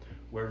system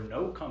where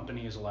no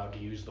company is allowed to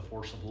use the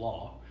force of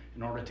law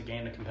in order to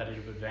gain a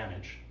competitive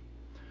advantage,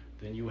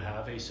 then you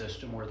have a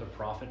system where the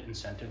profit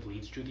incentive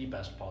leads to the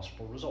best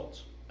possible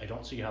results. I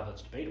don't see how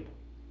that's debatable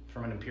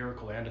from an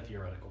empirical and a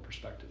theoretical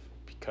perspective.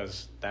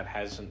 Because that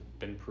hasn't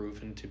been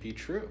proven to be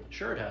true.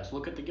 Sure it has.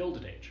 Look at the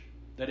Gilded Age.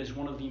 That is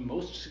one of the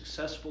most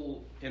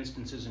successful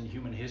instances in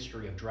human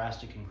history of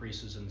drastic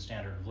increases in the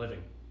standard of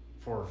living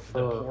for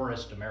the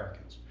poorest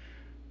Americans.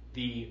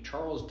 The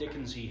Charles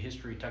Dickensy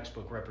history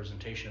textbook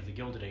representation of the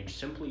Gilded Age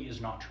simply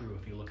is not true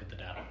if you look at the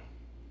data.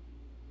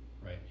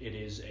 Right? It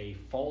is a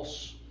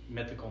false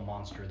mythical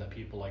monster that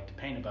people like to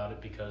paint about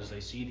it because they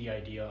see the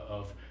idea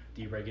of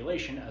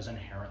deregulation as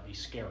inherently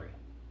scary.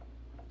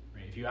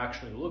 Right? If you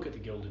actually look at the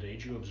Gilded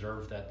Age, you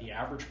observe that the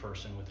average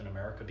person within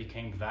America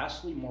became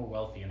vastly more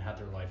wealthy and had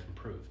their life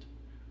improved.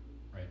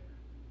 Right?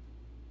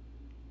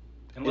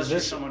 Unless you're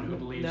someone who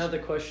believes... Now the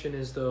question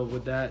is, though,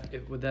 would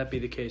that be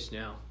the case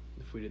now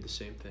if we did the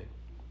same thing?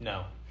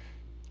 No.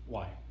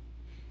 Why?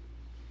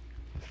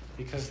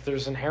 Because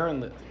there's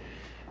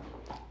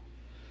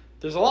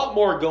there's a lot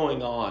more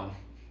going on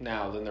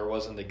now than there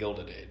was in the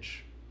Gilded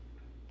Age.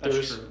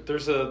 That's true.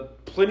 There's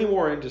plenty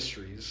more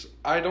industries.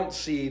 I don't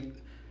see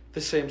the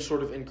same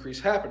sort of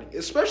increase happening,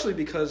 especially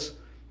because,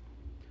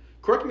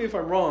 correct me if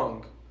I'm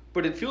wrong,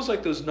 but it feels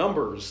like those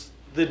numbers,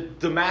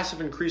 the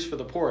massive increase for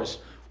the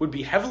poorest, would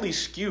be heavily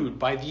skewed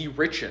by the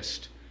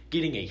richest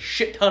getting a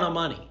shit ton of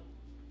money.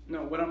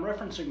 No, when I'm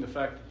referencing the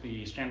fact that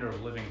the standard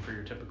of living for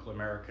your typical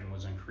American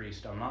was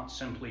increased, I'm not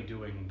simply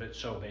doing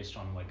so based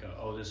on like,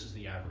 this is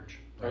the average.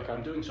 Right? Okay.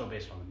 I'm doing so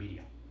based on the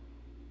media.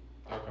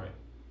 Okay. Right?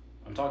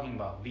 I'm talking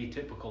about the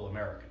typical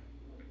American.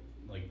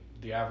 Like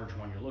the average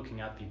one you're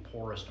looking at, the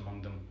poorest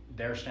among them,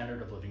 their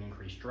standard of living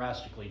increased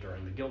drastically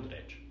during the Gilded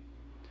Age.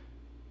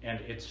 And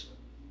it's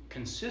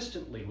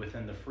consistently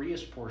within the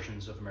freest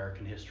portions of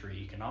American history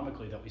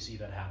economically that we see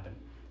that happen.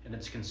 And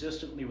it's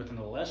consistently within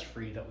the less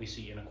free that we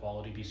see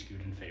inequality be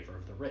skewed in favor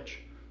of the rich,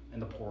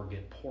 and the poor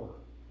get poorer.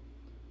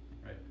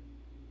 Right?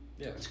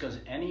 Yeah. It's because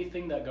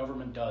anything that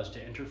government does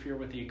to interfere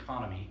with the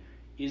economy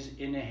is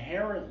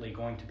inherently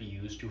going to be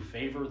used to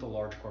favor the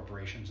large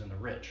corporations and the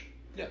rich.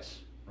 Yes.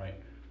 Right?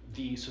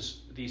 The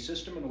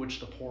system in which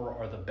the poor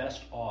are the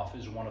best off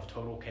is one of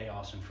total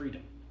chaos and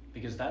freedom,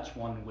 because that's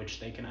one in which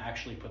they can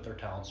actually put their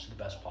talents to the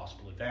best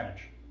possible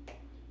advantage.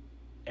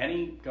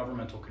 Any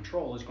governmental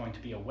control is going to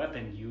be a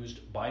weapon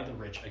used by the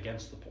rich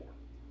against the poor.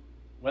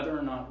 Whether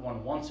or not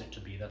one wants it to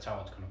be, that's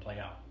how it's going to play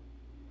out.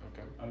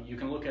 Okay. You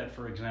can look at,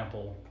 for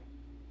example,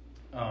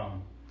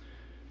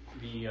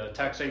 the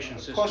taxation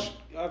system.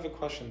 I have a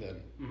question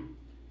then. Mhm.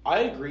 I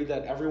agree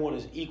that everyone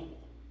is equal.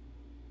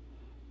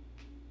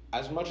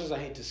 As much as I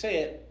hate to say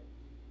it,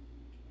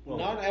 Well,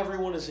 not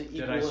everyone is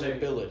equal in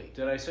ability.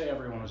 Did I say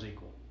everyone was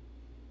equal?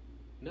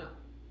 No.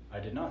 I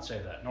did not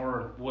say that,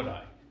 nor would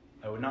I.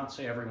 I would not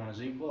say everyone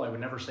is equal. I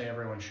would never say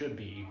everyone should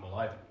be equal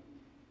either.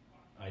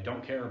 I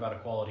don't care about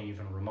equality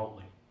even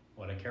remotely.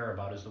 What I care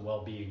about is the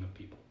well-being of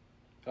people.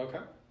 Okay.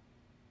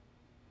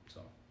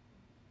 So,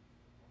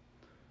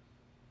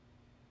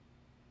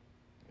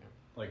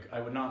 Like,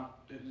 I would not.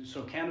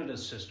 So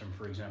Canada's system,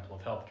 for example,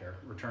 of healthcare,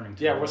 returning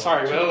to Yeah, we're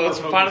sorry. So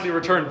Let's more finally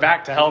return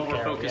back to More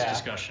healthcare. focused Yeah.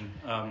 discussion.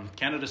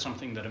 Canada is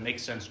something that it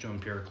makes sense to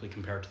empirically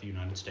compare to the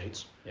United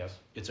States. Yes.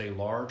 It's a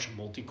large,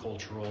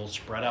 multicultural,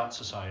 spread out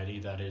society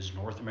that is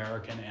North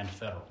American and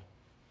federal.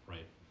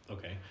 Right.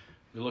 Okay.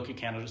 We look at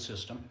Canada's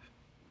system.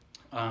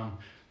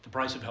 The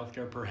price of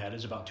healthcare per head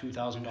is about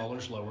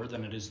 $2,000 lower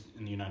than it is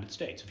in the United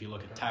States. If you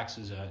look at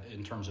taxes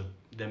in terms of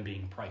them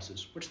being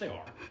prices, which they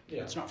are.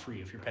 Yeah. It's not free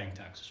if you're paying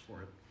taxes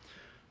for it.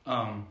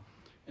 And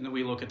then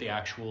we look at the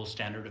actual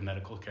standard of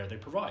medical care they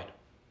provide.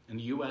 In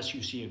the U.S.,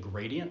 you see a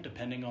gradient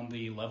depending on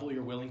the level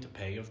you're willing to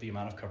pay of the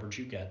amount of coverage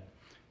you get.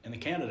 In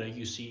Canada,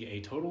 you see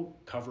a total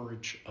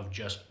coverage of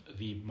just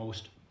the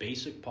most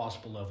basic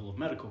possible level of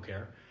medical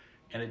care,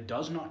 and it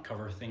does not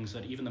cover things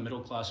that even the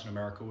middle class in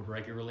America would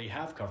regularly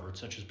have covered,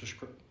 such as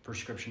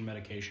prescription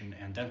medication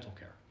and dental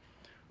care.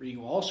 Where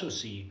you also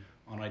see,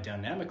 on a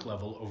dynamic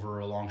level over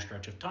a long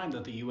stretch of time,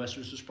 that the U.S.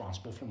 is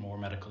responsible for more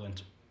medical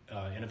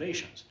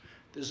innovations.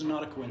 This is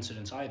not a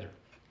coincidence either.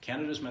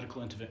 Canada's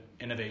medical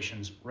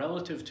innovations,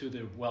 relative to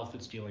the wealth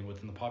it's dealing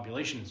with and the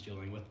population it's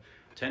dealing with,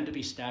 tend to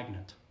be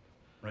stagnant,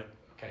 right?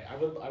 Okay, I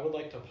would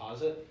like to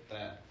posit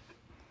that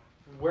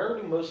where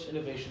do most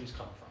innovations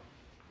come from?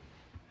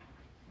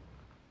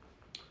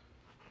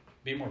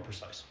 Be more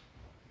precise.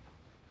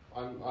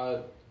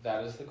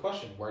 That is the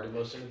question. Where do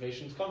most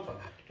innovations come from?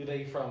 Do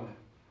they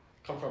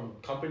come from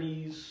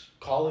companies,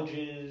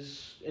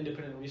 colleges,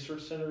 independent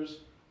research centers?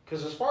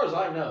 Because as far as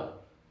I know,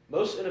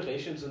 most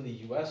innovations in the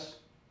U.S.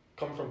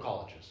 come from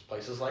colleges,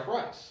 places like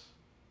Rice.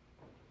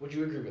 Would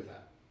you agree with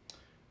that?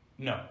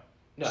 No.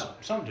 No.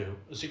 Some do.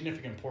 A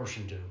significant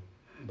portion do.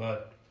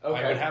 But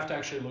Okay. I would have to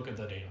actually look at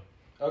the data.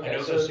 Okay, I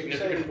know so that a you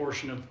significant say-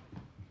 portion of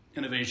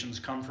innovations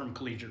come from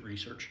collegiate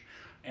research,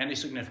 and a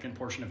significant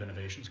portion of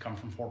innovations come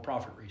from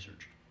for-profit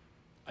research.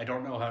 I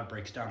don't know how it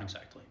breaks down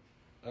exactly.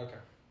 Okay.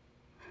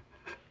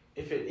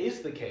 If it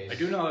is the case, I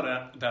do know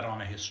that on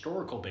a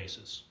historical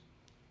basis,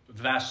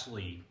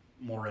 vastly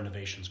more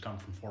innovations come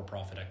from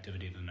for-profit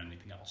activity than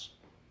anything else.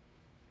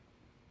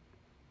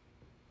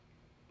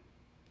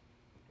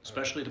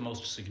 Especially the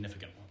most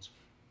significant ones.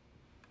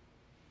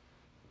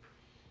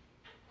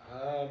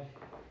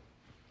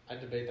 I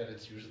debate that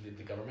it's usually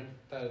the government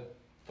that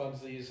funds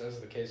these, as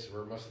the case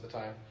where most of the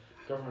time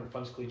government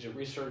funds collegiate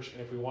research,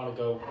 and if we want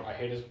to go, I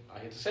hate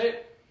to say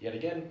it, yet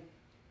again,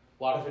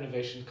 a lot of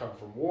innovations come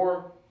from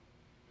war.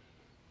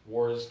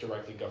 War is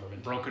directly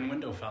government. Broken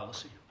window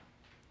fallacy.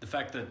 The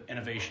fact that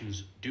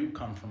innovations do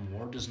come from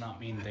war does not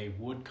mean they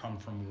would come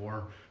from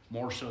war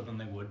more so than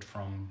they would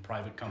from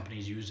private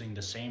companies using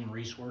the same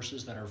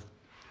resources that are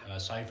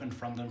siphoned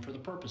from them for the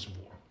purpose of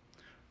war,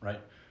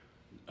 right?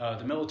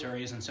 The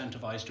military is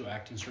incentivized to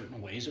act in certain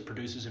ways. It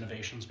produces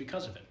innovations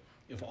because of it.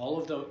 If all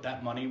of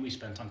that money we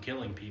spent on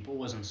killing people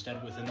was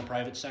instead within the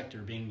private sector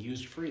being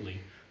used freely,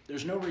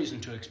 there's no reason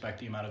to expect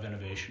the amount of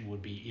innovation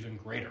would be even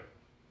greater.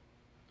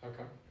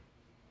 Okay.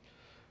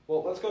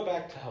 Well, let's go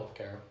back to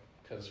healthcare,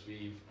 because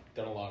we've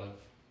done a lot of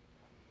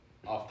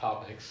off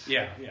topics.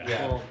 Yeah.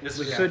 Well, This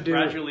we is could do.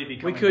 gradually We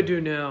becoming. could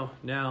do now.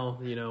 Now,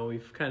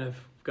 we've kind of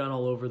gone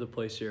all over the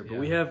place here,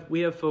 but Yeah.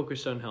 we have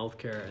focused on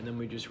healthcare, and then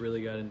we just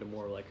really got into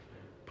more like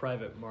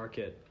private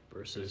market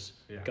versus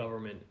Yeah.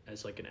 government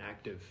as like an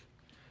active.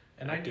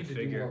 And I active need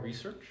to figure. do more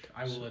research,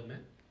 I will admit.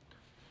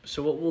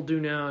 So what we'll do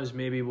now is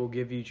maybe we'll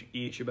give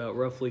each about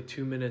roughly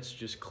 2 minutes to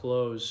just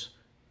close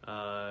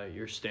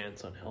your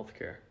stance on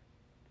healthcare.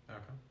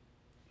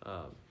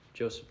 Okay.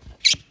 Joseph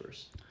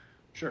first.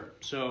 Sure.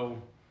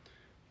 So,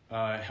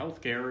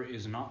 healthcare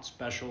is not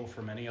special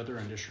from any other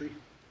industry.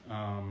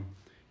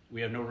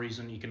 We have no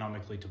reason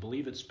economically to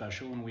believe it's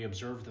special, and we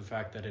observe the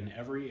fact that in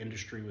every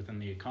industry within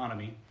the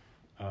economy,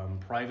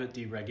 private,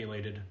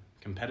 deregulated,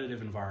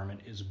 competitive environment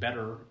is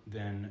better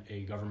than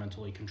a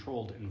governmentally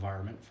controlled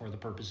environment for the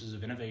purposes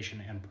of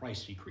innovation and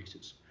price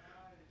decreases.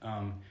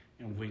 And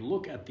if we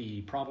look at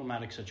the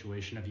problematic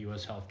situation of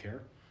U.S.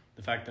 healthcare,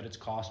 the fact that its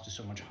cost is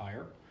so much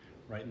higher,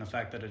 right, and the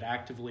fact that it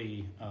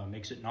actively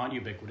makes it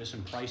non-ubiquitous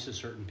and prices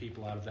certain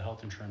people out of the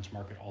health insurance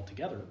market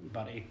altogether,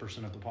 about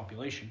 8% of the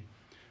population,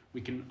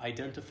 we can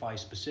identify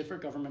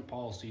specific government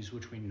policies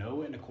which we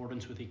know in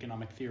accordance with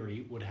economic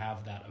theory would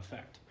have that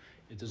effect.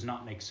 It does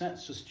not make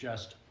sense to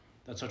suggest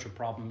that such a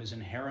problem is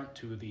inherent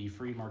to the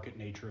free market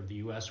nature of the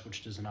U.S.,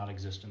 which does not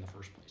exist in the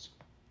first place.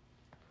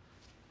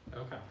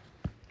 Okay.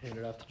 Hand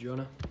it off to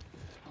Jonah.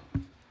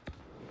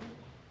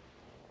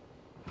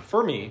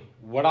 For me,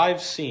 what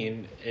I've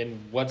seen and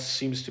what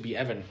seems to be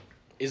evident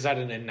is that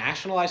in a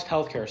nationalized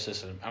healthcare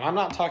system, and I'm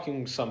not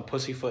talking some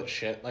pussyfoot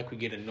shit like we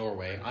get in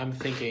Norway. I'm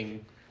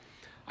thinking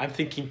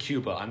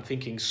Cuba. I'm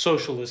thinking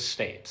socialist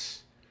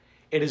states.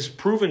 It is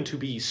proven to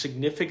be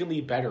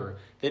significantly better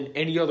than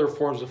any other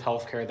forms of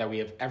healthcare that we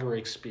have ever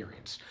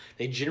experienced.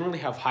 They generally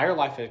have higher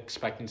life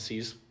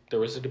expectancies. There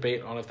was a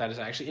debate on if that is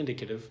actually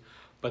indicative,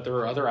 but there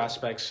are other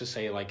aspects to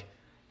say, like,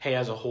 hey,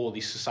 as a whole,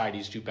 these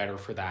societies do better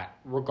for that,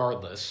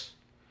 regardless,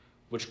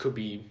 which could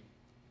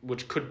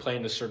play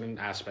into certain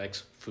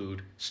aspects,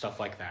 food, stuff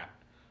like that,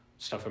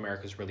 stuff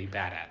America's really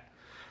bad at.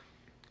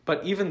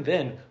 But even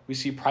then, we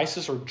see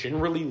prices are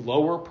generally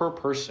lower per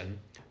person,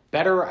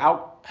 better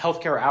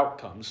healthcare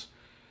outcomes,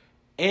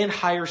 and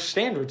higher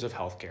standards of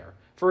healthcare.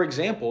 For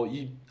example,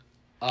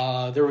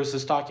 there was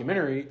this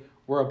documentary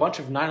where a bunch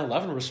of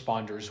 9/11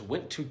 responders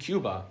went to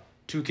Cuba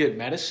to get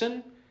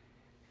medicine.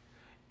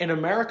 In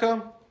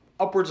America,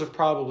 upwards of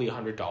probably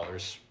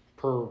 $100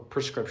 per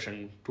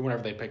prescription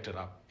whenever they picked it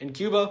up. In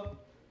Cuba,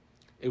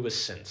 it was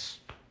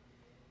cents.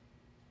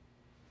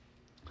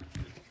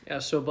 Yeah,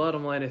 so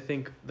bottom line, I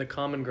think the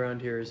common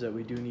ground here is that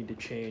we do need to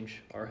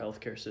change our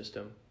healthcare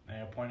system,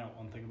 May I point out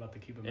one thing about the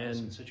Cuban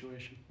medicine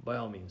situation? by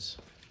all means.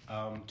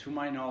 To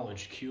my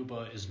knowledge,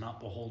 Cuba is not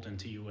beholden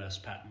to U.S.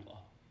 patent law.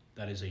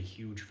 That is a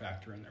huge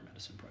factor in their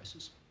medicine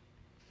prices.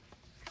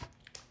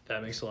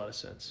 That makes a lot of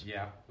sense.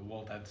 Yeah,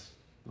 well, that's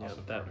Yeah,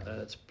 also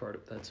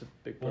that's a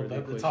big part well, of the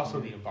equation. that's also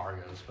the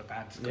embargoes, but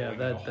that's going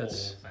the whole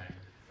that's- thing.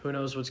 Who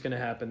knows what's going to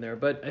happen there?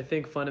 But I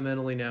think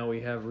fundamentally now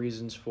we have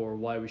reasons for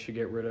why we should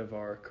get rid of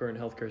our current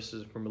healthcare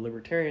system from a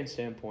libertarian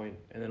standpoint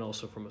and then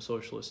also from a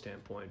socialist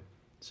standpoint.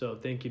 So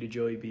thank you to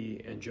Joey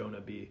B and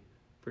Jonah B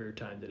for your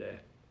time today.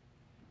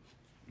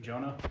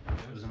 Jonah,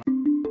 it was an